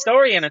crazy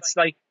story, and it's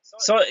like,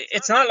 so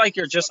it's not like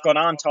you're just going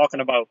on talking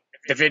about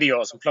the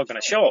videos and plugging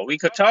a show. We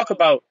could talk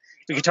about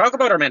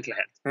our mental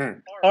health,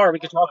 or we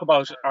could talk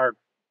about our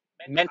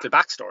mental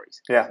backstories.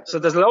 Yeah. So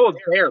there's loads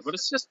there, but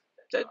it's just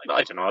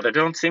I don't know, they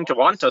don't seem to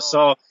want us.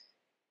 So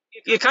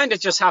you kind of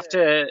just have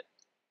to,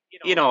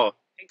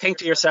 think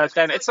to yourself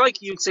then. It's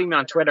like you'd see me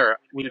on Twitter.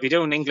 We'll be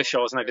doing English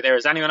shows and I'd be there.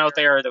 Is anyone out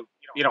there that,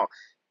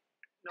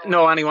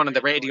 know anyone on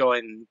the radio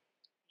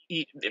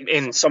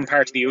in some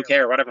part of the UK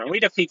or whatever? And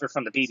we'd have people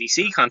from the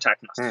BBC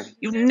contacting us.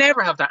 You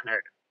never have that in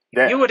Ireland.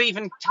 Yeah. You would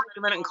even take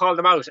a minute and call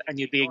them out and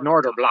you'd be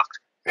ignored or blocked.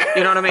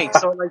 You know what I mean?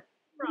 So like,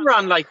 we were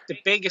on like the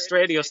biggest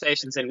radio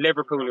stations in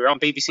Liverpool. We were on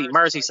BBC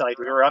Merseyside.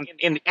 We were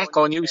in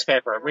Echo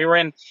newspaper. We were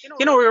in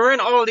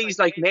all these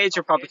like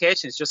major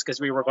publications just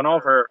because we were going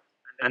over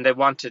and they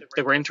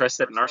were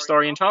interested in our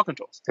story and talking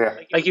to us. Yeah.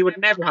 Like you would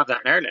never have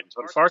that in Ireland,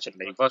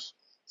 unfortunately. But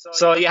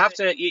so you have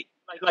to,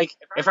 like,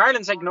 if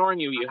Ireland's ignoring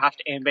you, you have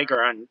to aim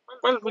bigger. And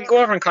well, we'll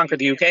go over and conquer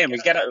the UK, and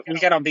we'll get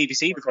on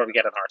BBC before we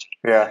get on RT.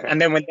 Yeah. And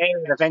then when they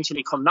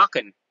eventually come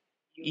knocking,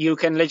 you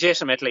can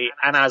legitimately,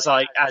 and as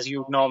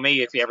you know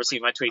me, if you ever see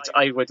my tweets,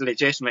 I would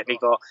legitimately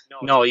go,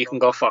 no, you can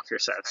go fuck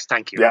yourselves.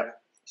 Thank you. Yeah.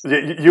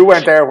 You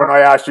went there when I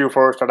asked you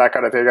first, or that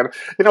kind of thing. And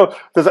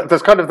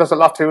there's a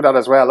lot to that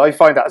as well. I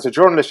find that as a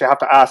journalist, you have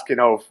to ask,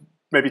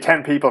 maybe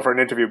 10 people for an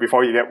interview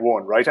before you get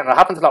one, right? And it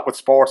happens a lot with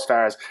sports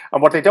stars.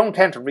 And what they don't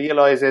tend to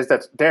realise is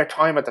that their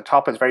time at the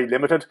top is very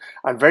limited.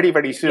 And very,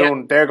 very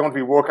soon, they're going to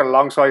be working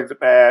alongside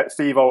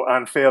Stevo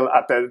and Phil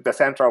at the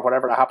centre or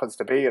whatever it happens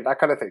to be and that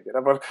kind of thing.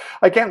 But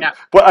again,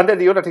 and then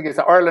the other thing is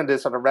that Ireland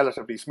is sort of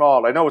relatively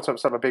small. I know it's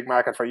sort of a big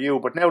market for you,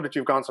 but now that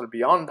you've gone sort of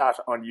beyond that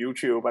on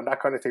YouTube and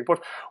that kind of thing.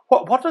 But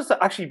what does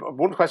actually,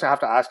 one question I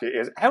have to ask you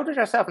is, how did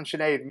yourself and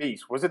Sinead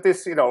meet? Was it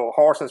this,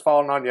 horses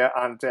falling on you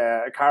and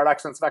car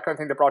accidents and that kind of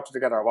thing that brought you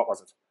together, or what was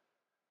it?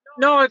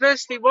 No,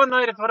 basically one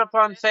night I put up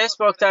on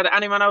Facebook that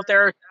anyone out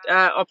there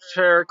up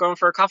for going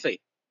for a coffee,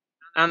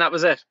 and that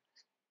was it.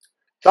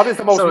 That is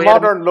the most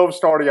modern love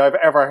story I've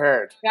ever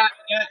heard.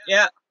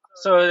 Yeah.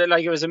 So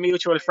like it was a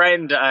mutual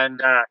friend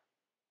and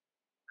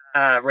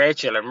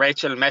Rachel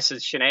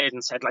messaged Sinead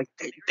and said like,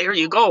 there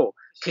you go,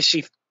 because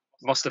she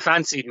must have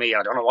fancied me.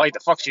 I don't know why the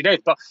fuck she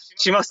did, but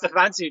she must have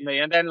fancied me.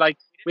 And then like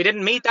we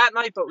didn't meet that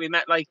night, but we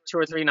met like 2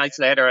 or 3 nights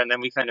later, and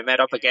then we kind of met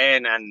up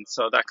again, and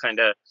so that kind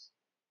of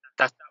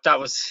that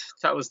was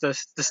the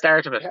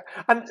start of it. Yeah.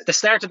 And the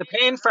start of the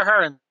pain for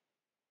her, and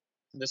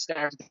the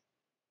start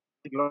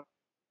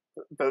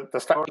of the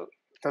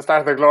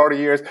start of the glory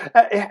years.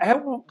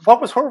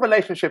 What was her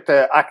relationship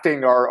to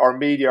acting or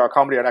media or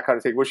comedy or that kind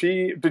of thing?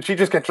 Did she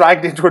just get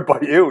dragged into it by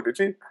you? Did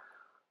she?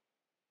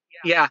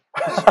 Yeah,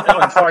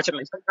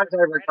 unfortunately. Sometimes I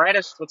regret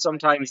it, but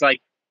sometimes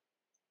like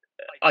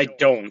I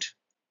don't,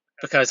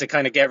 because it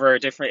kind of gave her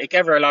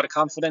a lot of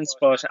confidence,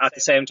 but at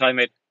the same time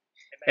it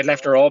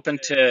left her open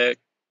to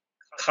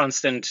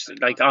constant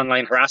like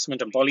online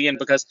harassment and bullying,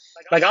 because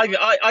like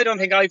I don't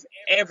think I've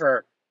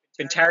ever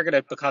been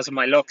targeted because of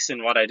my looks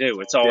in what I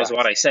do. It's always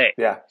what I say.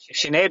 Yeah. If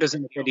Sinead is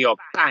in the video,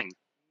 bang,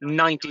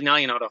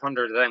 99 out of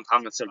 100 of them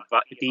comments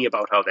will be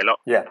about how they look,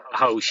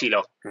 how she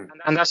look,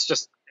 and that's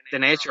just the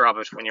nature of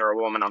it when you're a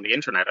woman on the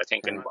internet, I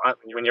think, and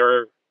when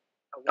you're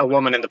a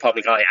woman in the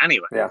public eye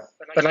anyway. Yeah.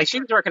 But like,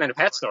 she's working in a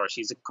pet store.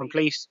 She's a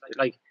complete,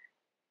 like,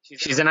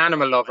 she's an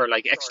animal lover,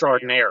 like,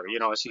 extraordinaire.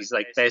 She's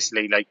like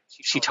basically like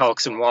she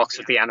talks and walks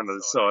with the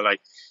animals. So like,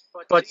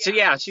 but so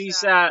yeah,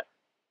 she's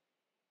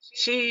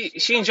she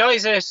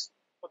enjoys it,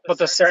 but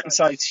there's certain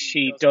sides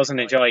she doesn't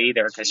enjoy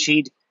either, because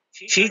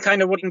she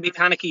kind of wouldn't be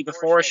panicky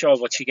before a show,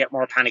 but she'd get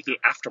more panicky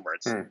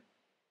afterwards.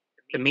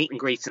 The meet and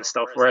greets and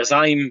stuff. Whereas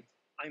I'm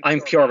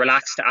pure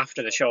relaxed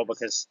after the show,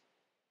 because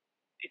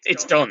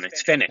it's done,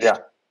 it's finished. Yeah.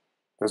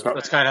 So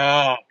it's kind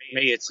of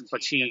me.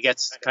 But she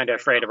gets kind of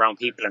afraid around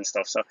people and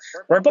stuff. So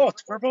we're both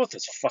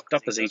as fucked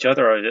up as each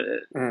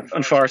other,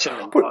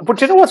 unfortunately.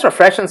 But you know what's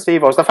refreshing,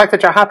 Steve, is the fact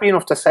that you're happy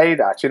enough to say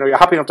that. You're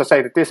happy enough to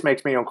say that this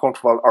makes me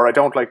uncomfortable, or I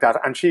don't like that.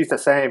 And she's the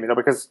same,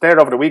 because there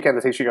over the weekend,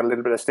 I think she got a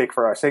little bit of stick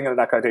for her singing and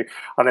that kind of thing,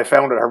 and I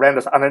found it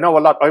horrendous. And I know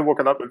I work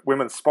a lot with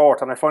women's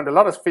sport, and I find a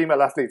lot of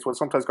female athletes will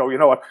sometimes go, you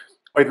know what,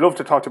 I'd love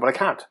to talk to you, but I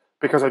can't,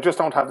 because I just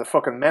don't have the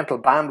fucking mental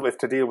bandwidth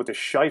to deal with the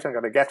shite I'm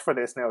going to get for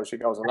this now as she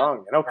goes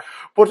along,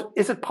 But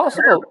is it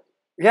possible?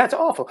 Yeah, it's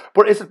awful.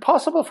 But is it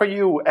possible for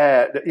you,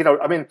 I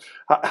mean,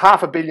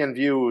 500 million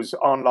views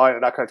online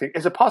and that kind of thing,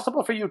 is it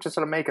possible for you to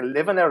sort of make a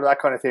living out of that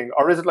kind of thing?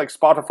 Or is it like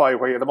Spotify,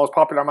 where you're the most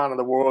popular man in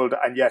the world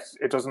and yet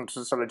it doesn't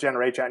sort of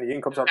generate you any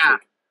income, so to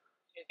speak?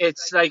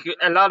 It's like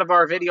a lot of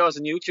our videos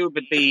on YouTube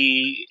would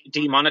be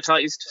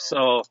demonetized,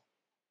 so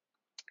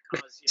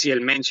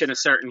you'll mention a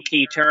certain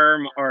key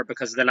term, or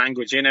because of the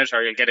language in it,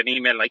 or you'll get an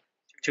email like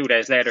 2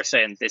 days later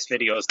saying this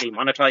video is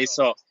demonetized.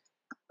 So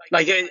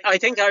like, I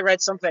think I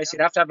read someplace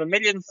you'd have to have 1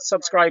 million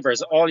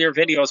subscribers, all your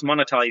videos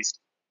monetized,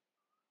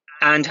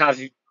 and have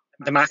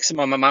the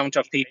maximum amount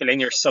of people in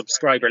your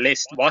subscriber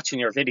list watching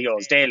your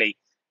videos daily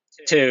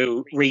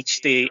to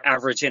reach the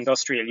average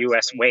industrial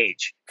US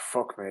wage.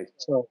 Fuck me.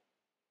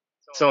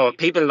 So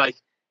people like,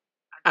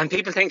 and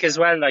people think as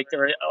well, like,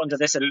 they're under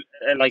this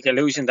like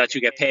illusion that you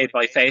get paid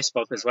by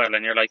Facebook as well,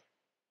 and you're like,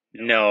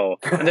 no.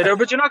 And they're,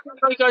 but you're not,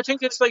 like, I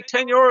think it's like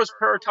 €10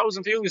 per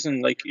 1,000 views,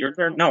 and like,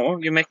 no,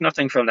 you make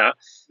nothing from that.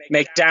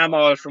 Make damn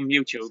all from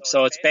YouTube.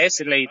 So it's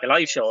basically the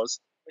live shows,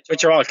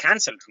 which are all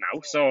cancelled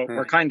now. So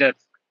we're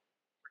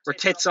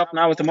tits up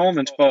now at the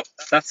moment, but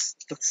that's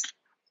the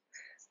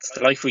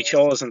life we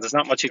chose, and there's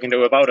not much you can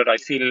do about it.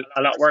 I'd feel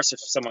a lot worse if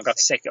someone got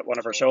sick at one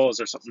of our shows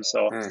or something.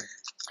 So.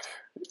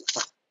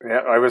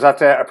 Yeah, I was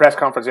at a press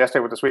conference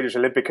yesterday with the Swedish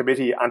Olympic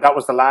Committee, and that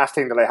was the last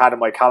thing that I had in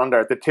my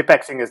calendar. The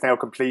Tipexing is now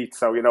complete,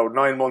 so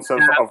 9 months of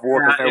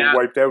work is now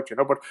wiped out.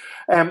 But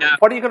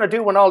what are you going to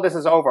do when all this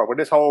is over? When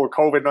this whole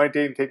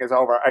COVID-19 thing is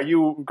over, are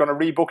you going to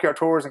rebook your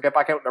tours and get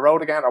back out on the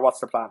road again, or what's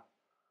the plan?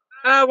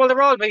 Well,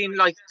 they're all been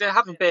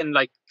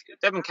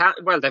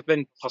they've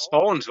been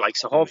postponed.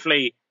 So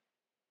hopefully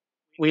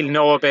we'll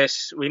know a bit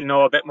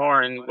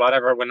more and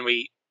whatever when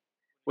we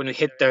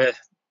hit the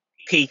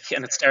peak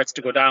and it starts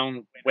to go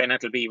down, when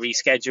it'll be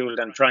rescheduled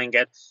and try and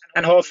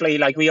and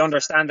hopefully we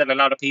understand that a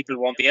lot of people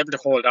won't be able to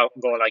hold out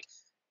and go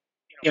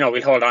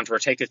we'll hold on to our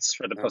tickets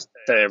for the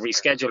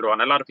rescheduled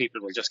one. A lot of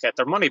people will just get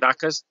their money back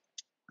because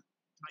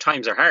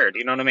times are hard,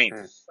 you know what I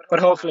mean?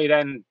 But hopefully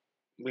then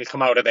we'll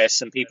come out of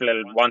this and people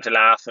will want to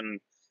laugh and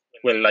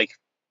will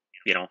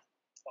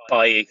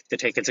buy the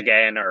tickets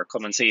again or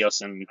come and see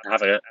us and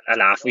have a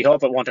laugh. We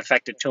hope it won't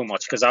affect it too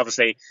much because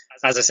obviously,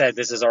 as I said,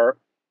 the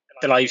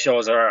live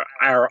shows are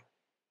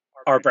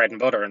our bread and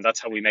butter, and that's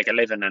how we make a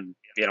living. And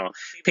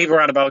people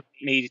were on about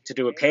me to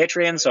do a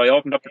Patreon, so I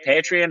opened up a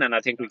Patreon, and I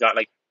think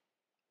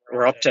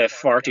we're up to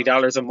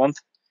 $40 a month.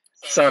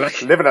 So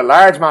living at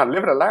large, man,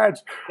 living at large.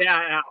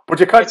 Yeah. But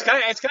it's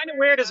kind of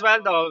weird as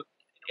well, though.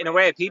 In a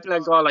way, people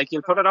will go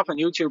you'll put it up on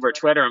YouTube or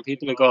Twitter, and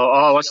people will go,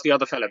 "Oh, what's the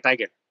other fella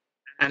begging?"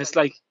 And it's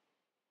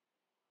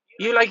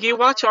you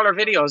watch all our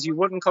videos, you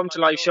wouldn't come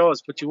to live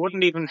shows, but you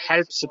wouldn't even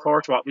help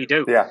support what we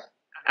do. Yeah.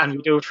 And we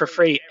do it for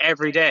free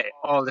every day,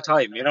 all the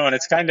time, and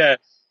it's kind of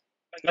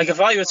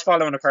if I was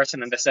following a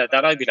person and they said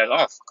that, I'd be like,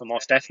 oh,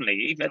 most definitely,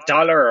 even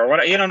 $1 or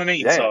whatever, you know what I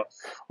mean? Yeah. So it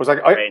was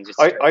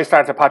I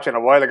started patching a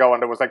while ago,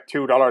 and there was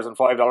 $2 and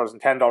 $5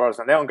 and $10,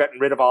 and now I'm getting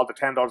rid of all the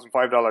 $10 and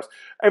 $5.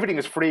 Everything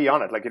is free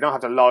on it. You don't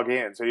have to log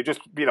in, so you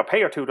just pay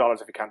your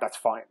 $2 if you can. That's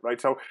fine,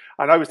 right? So,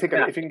 and I was thinking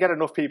if you can get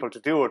enough people to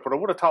do it, but I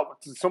would have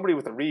thought somebody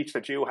with the reach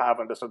that you have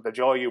and the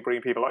joy you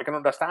bring people, I can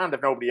understand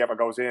if nobody ever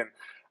goes in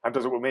and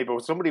does it with me, but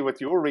with somebody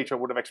with your reach, I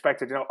would have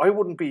expected. I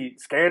wouldn't be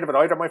scared of it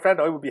either, my friend.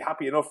 I would be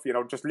happy enough,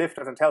 just lift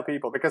it and tell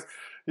people, because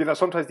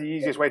sometimes the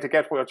easiest way to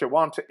get what you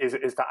want is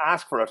to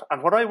ask for it.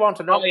 And what I want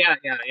to know,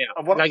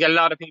 a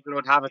lot of people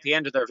would have at the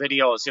end of their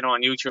videos,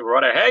 on YouTube or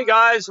whatever, hey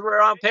guys,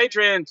 we're on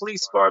Patreon,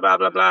 please support, blah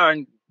blah blah.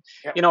 And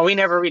we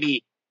never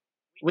really.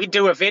 We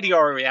do a video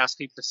where we ask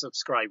people to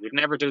subscribe. We'd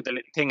never do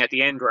the thing at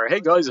the end where,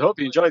 hey guys, I hope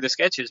you enjoy the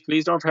sketches.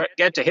 Please don't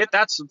forget to hit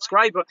that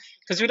subscribe,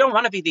 because we don't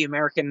want to be the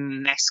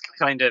American-esque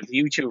kind of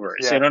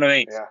YouTubers. You know what I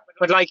mean? Yeah.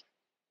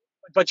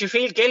 But you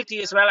feel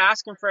guilty as well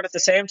asking for it at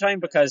the same time,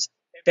 because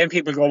then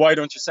people go, why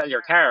don't you sell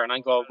your car? And I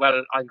go,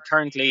 well, I'm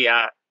currently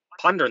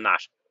pondering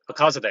that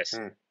because of this.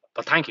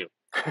 But thank you.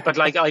 But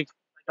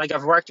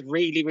I've worked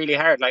really, really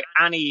hard.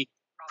 Any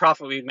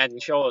profit we've made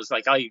in shows,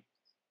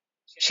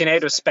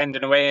 Sinead was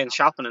spending away in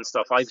shopping and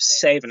stuff. I was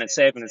saving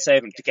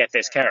to get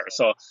this car.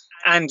 So,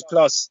 and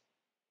plus,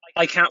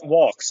 I can't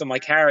walk, so my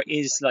car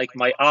is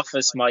my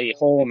office, my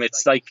home.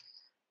 It's I'm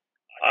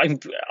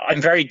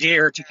very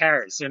dear to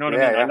cars. You know what I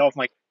mean? Yeah. I love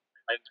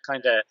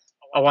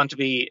I want to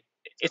be.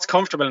 It's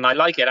comfortable and I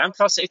like it, and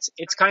plus, it's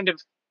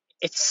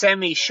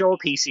semi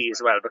showpiecey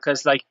as well,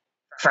 because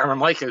Farmer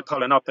Michael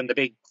pulling up in the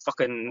big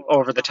fucking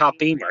over the top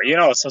Beamer,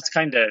 so it's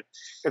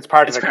it's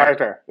part of the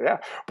character, yeah.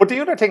 But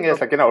the other thing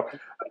is, I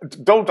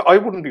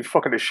wouldn't be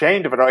fucking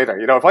ashamed of it either.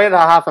 If I had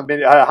half a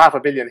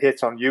billion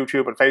hits on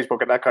YouTube and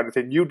Facebook and that kind of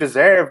thing, you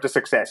deserve the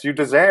success. You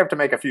deserve to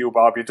make a few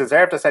bob. You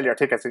deserve to sell your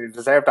tickets, and you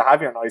deserve to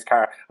have your nice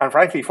car. And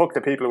frankly, fuck the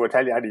people who would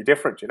tell you any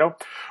different,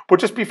 But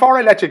just before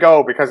I let you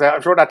go, because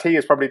I'm sure that tea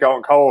is probably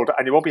going cold,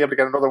 and you won't be able to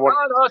get another one.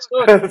 Oh, no, it's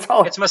good.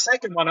 It's my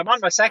second one. I'm on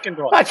my second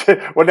one.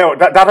 Well, no,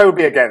 that I would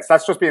be against.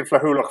 That's just being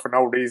flahulach for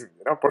no reason,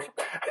 But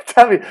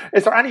tell me,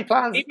 is there any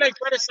plans? People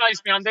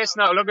criticise me on this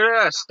now. Look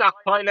at that,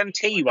 stockpiling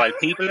tea while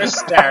people are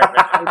starving.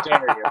 How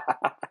dare you?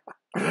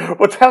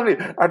 Well, tell me,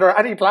 are there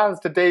any plans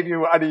to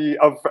debut any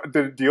of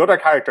the other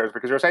characters?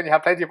 Because you're saying you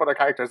have plenty of other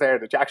characters there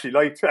that you actually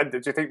liked and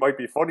that you think might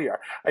be funnier.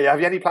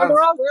 Have you any plans?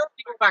 Well, we're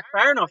already going back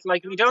far enough.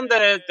 We done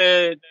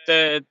the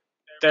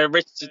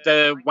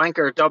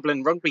wanker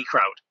Dublin rugby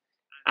crowd,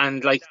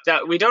 and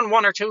that we done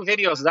one or two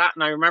videos of that.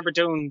 And I remember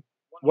doing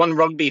one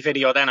rugby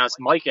video then as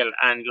Michael,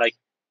 and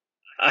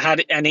I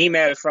had an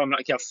email from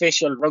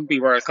official Rugby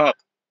World Cup,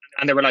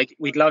 and they were like,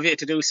 we'd love you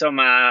to do some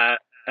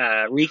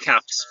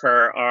recaps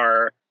for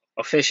our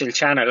official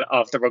channel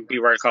of the Rugby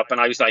World Cup.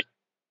 And I was like,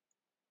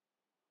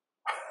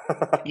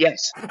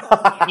 yes,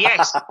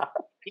 please.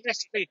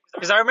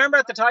 Because I remember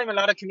at the time a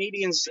lot of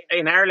comedians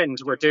in Ireland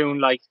were doing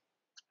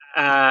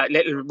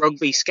little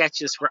rugby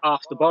sketches for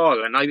Off the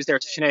Ball, and I was there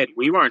to Sinead.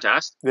 We weren't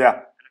asked.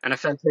 Yeah. And I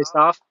felt pissed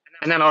off.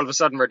 And then all of a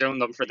sudden we're doing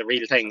them for the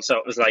real thing. So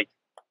it was like,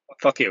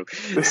 fuck you.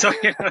 So,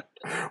 I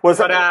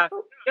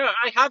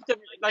have them,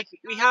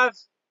 we have,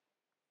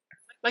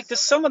 there's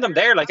some of them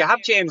there. I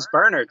have James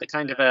Bernard, the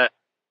kind of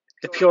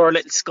the pure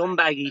little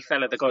scumbaggy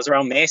fella that goes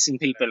around macing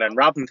people and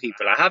robbing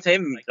people. I have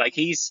him, like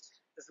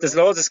there's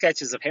loads of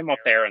sketches of him up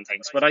there and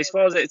things. But I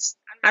suppose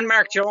and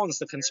Mark Jones,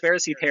 the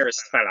conspiracy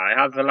theorist fella,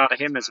 I have a lot of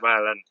him as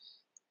well.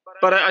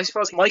 But I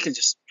suppose Michael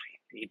just,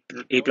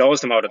 he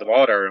blows them out of the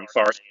water,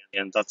 unfortunately,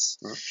 and that's,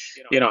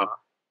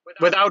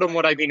 without him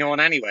would I be known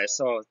anyway?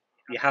 So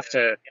you have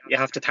to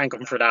thank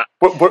him for that.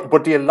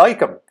 But do you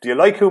like him? Do you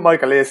like who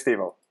Michael is,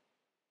 Stevo?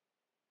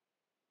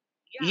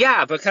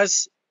 Yeah,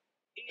 because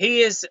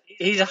he's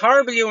a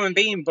horrible human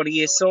being, but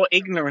he is so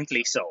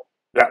ignorantly so.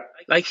 Yeah.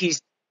 Like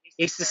he's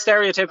the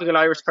stereotypical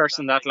Irish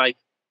person that, like,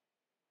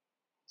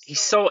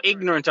 he's so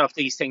ignorant of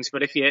these things,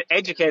 but if you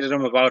educated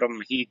him about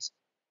them,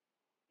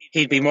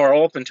 he'd be more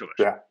open to it.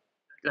 Yeah.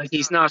 Like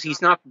he's not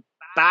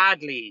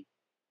badly,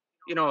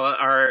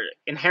 or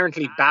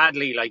inherently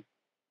badly, like,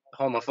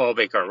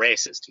 homophobic or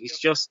racist. He's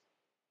just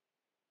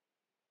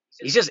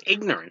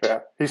ignorant. Yeah.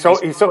 He's so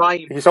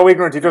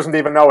ignorant he doesn't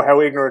even know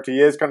how ignorant he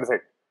is, kind of thing.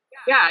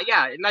 Yeah,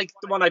 like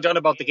the one I done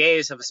about the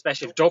gays have a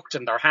special duct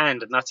in their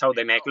hand and that's how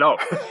they make love.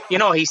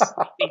 He's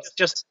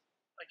just,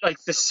 like,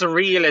 the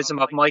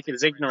surrealism of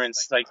Michael's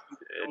ignorance, like,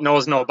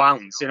 knows no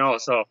bounds,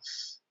 so.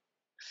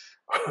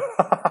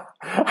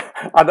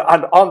 and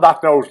on that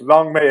note,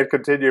 long may it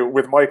continue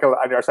with Michael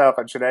and yourself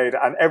and Sinead,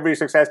 and every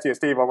success to you,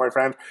 Stevo, my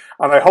friend.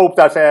 And I hope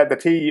that the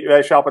tea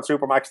shop at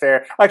Supermax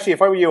there, actually,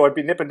 if I were you, I'd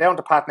be nipping down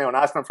to Pat now and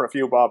asking them for a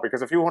few bob,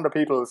 because a few hundred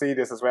people will see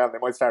this as well, and they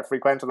might start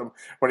frequenting them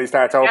when he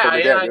starts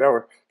opening again.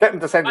 Get them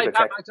to send you the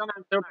check. I don't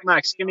have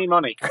Supermax, give me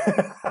money.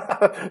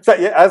 So,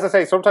 yeah, as I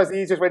say, sometimes the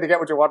easiest way to get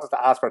what you want is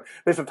to ask for it.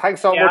 Listen,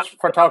 thanks so much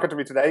for talking to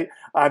me today,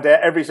 and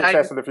every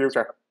success in the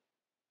future.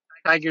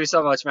 Thank you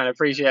so much, man. I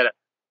appreciate it.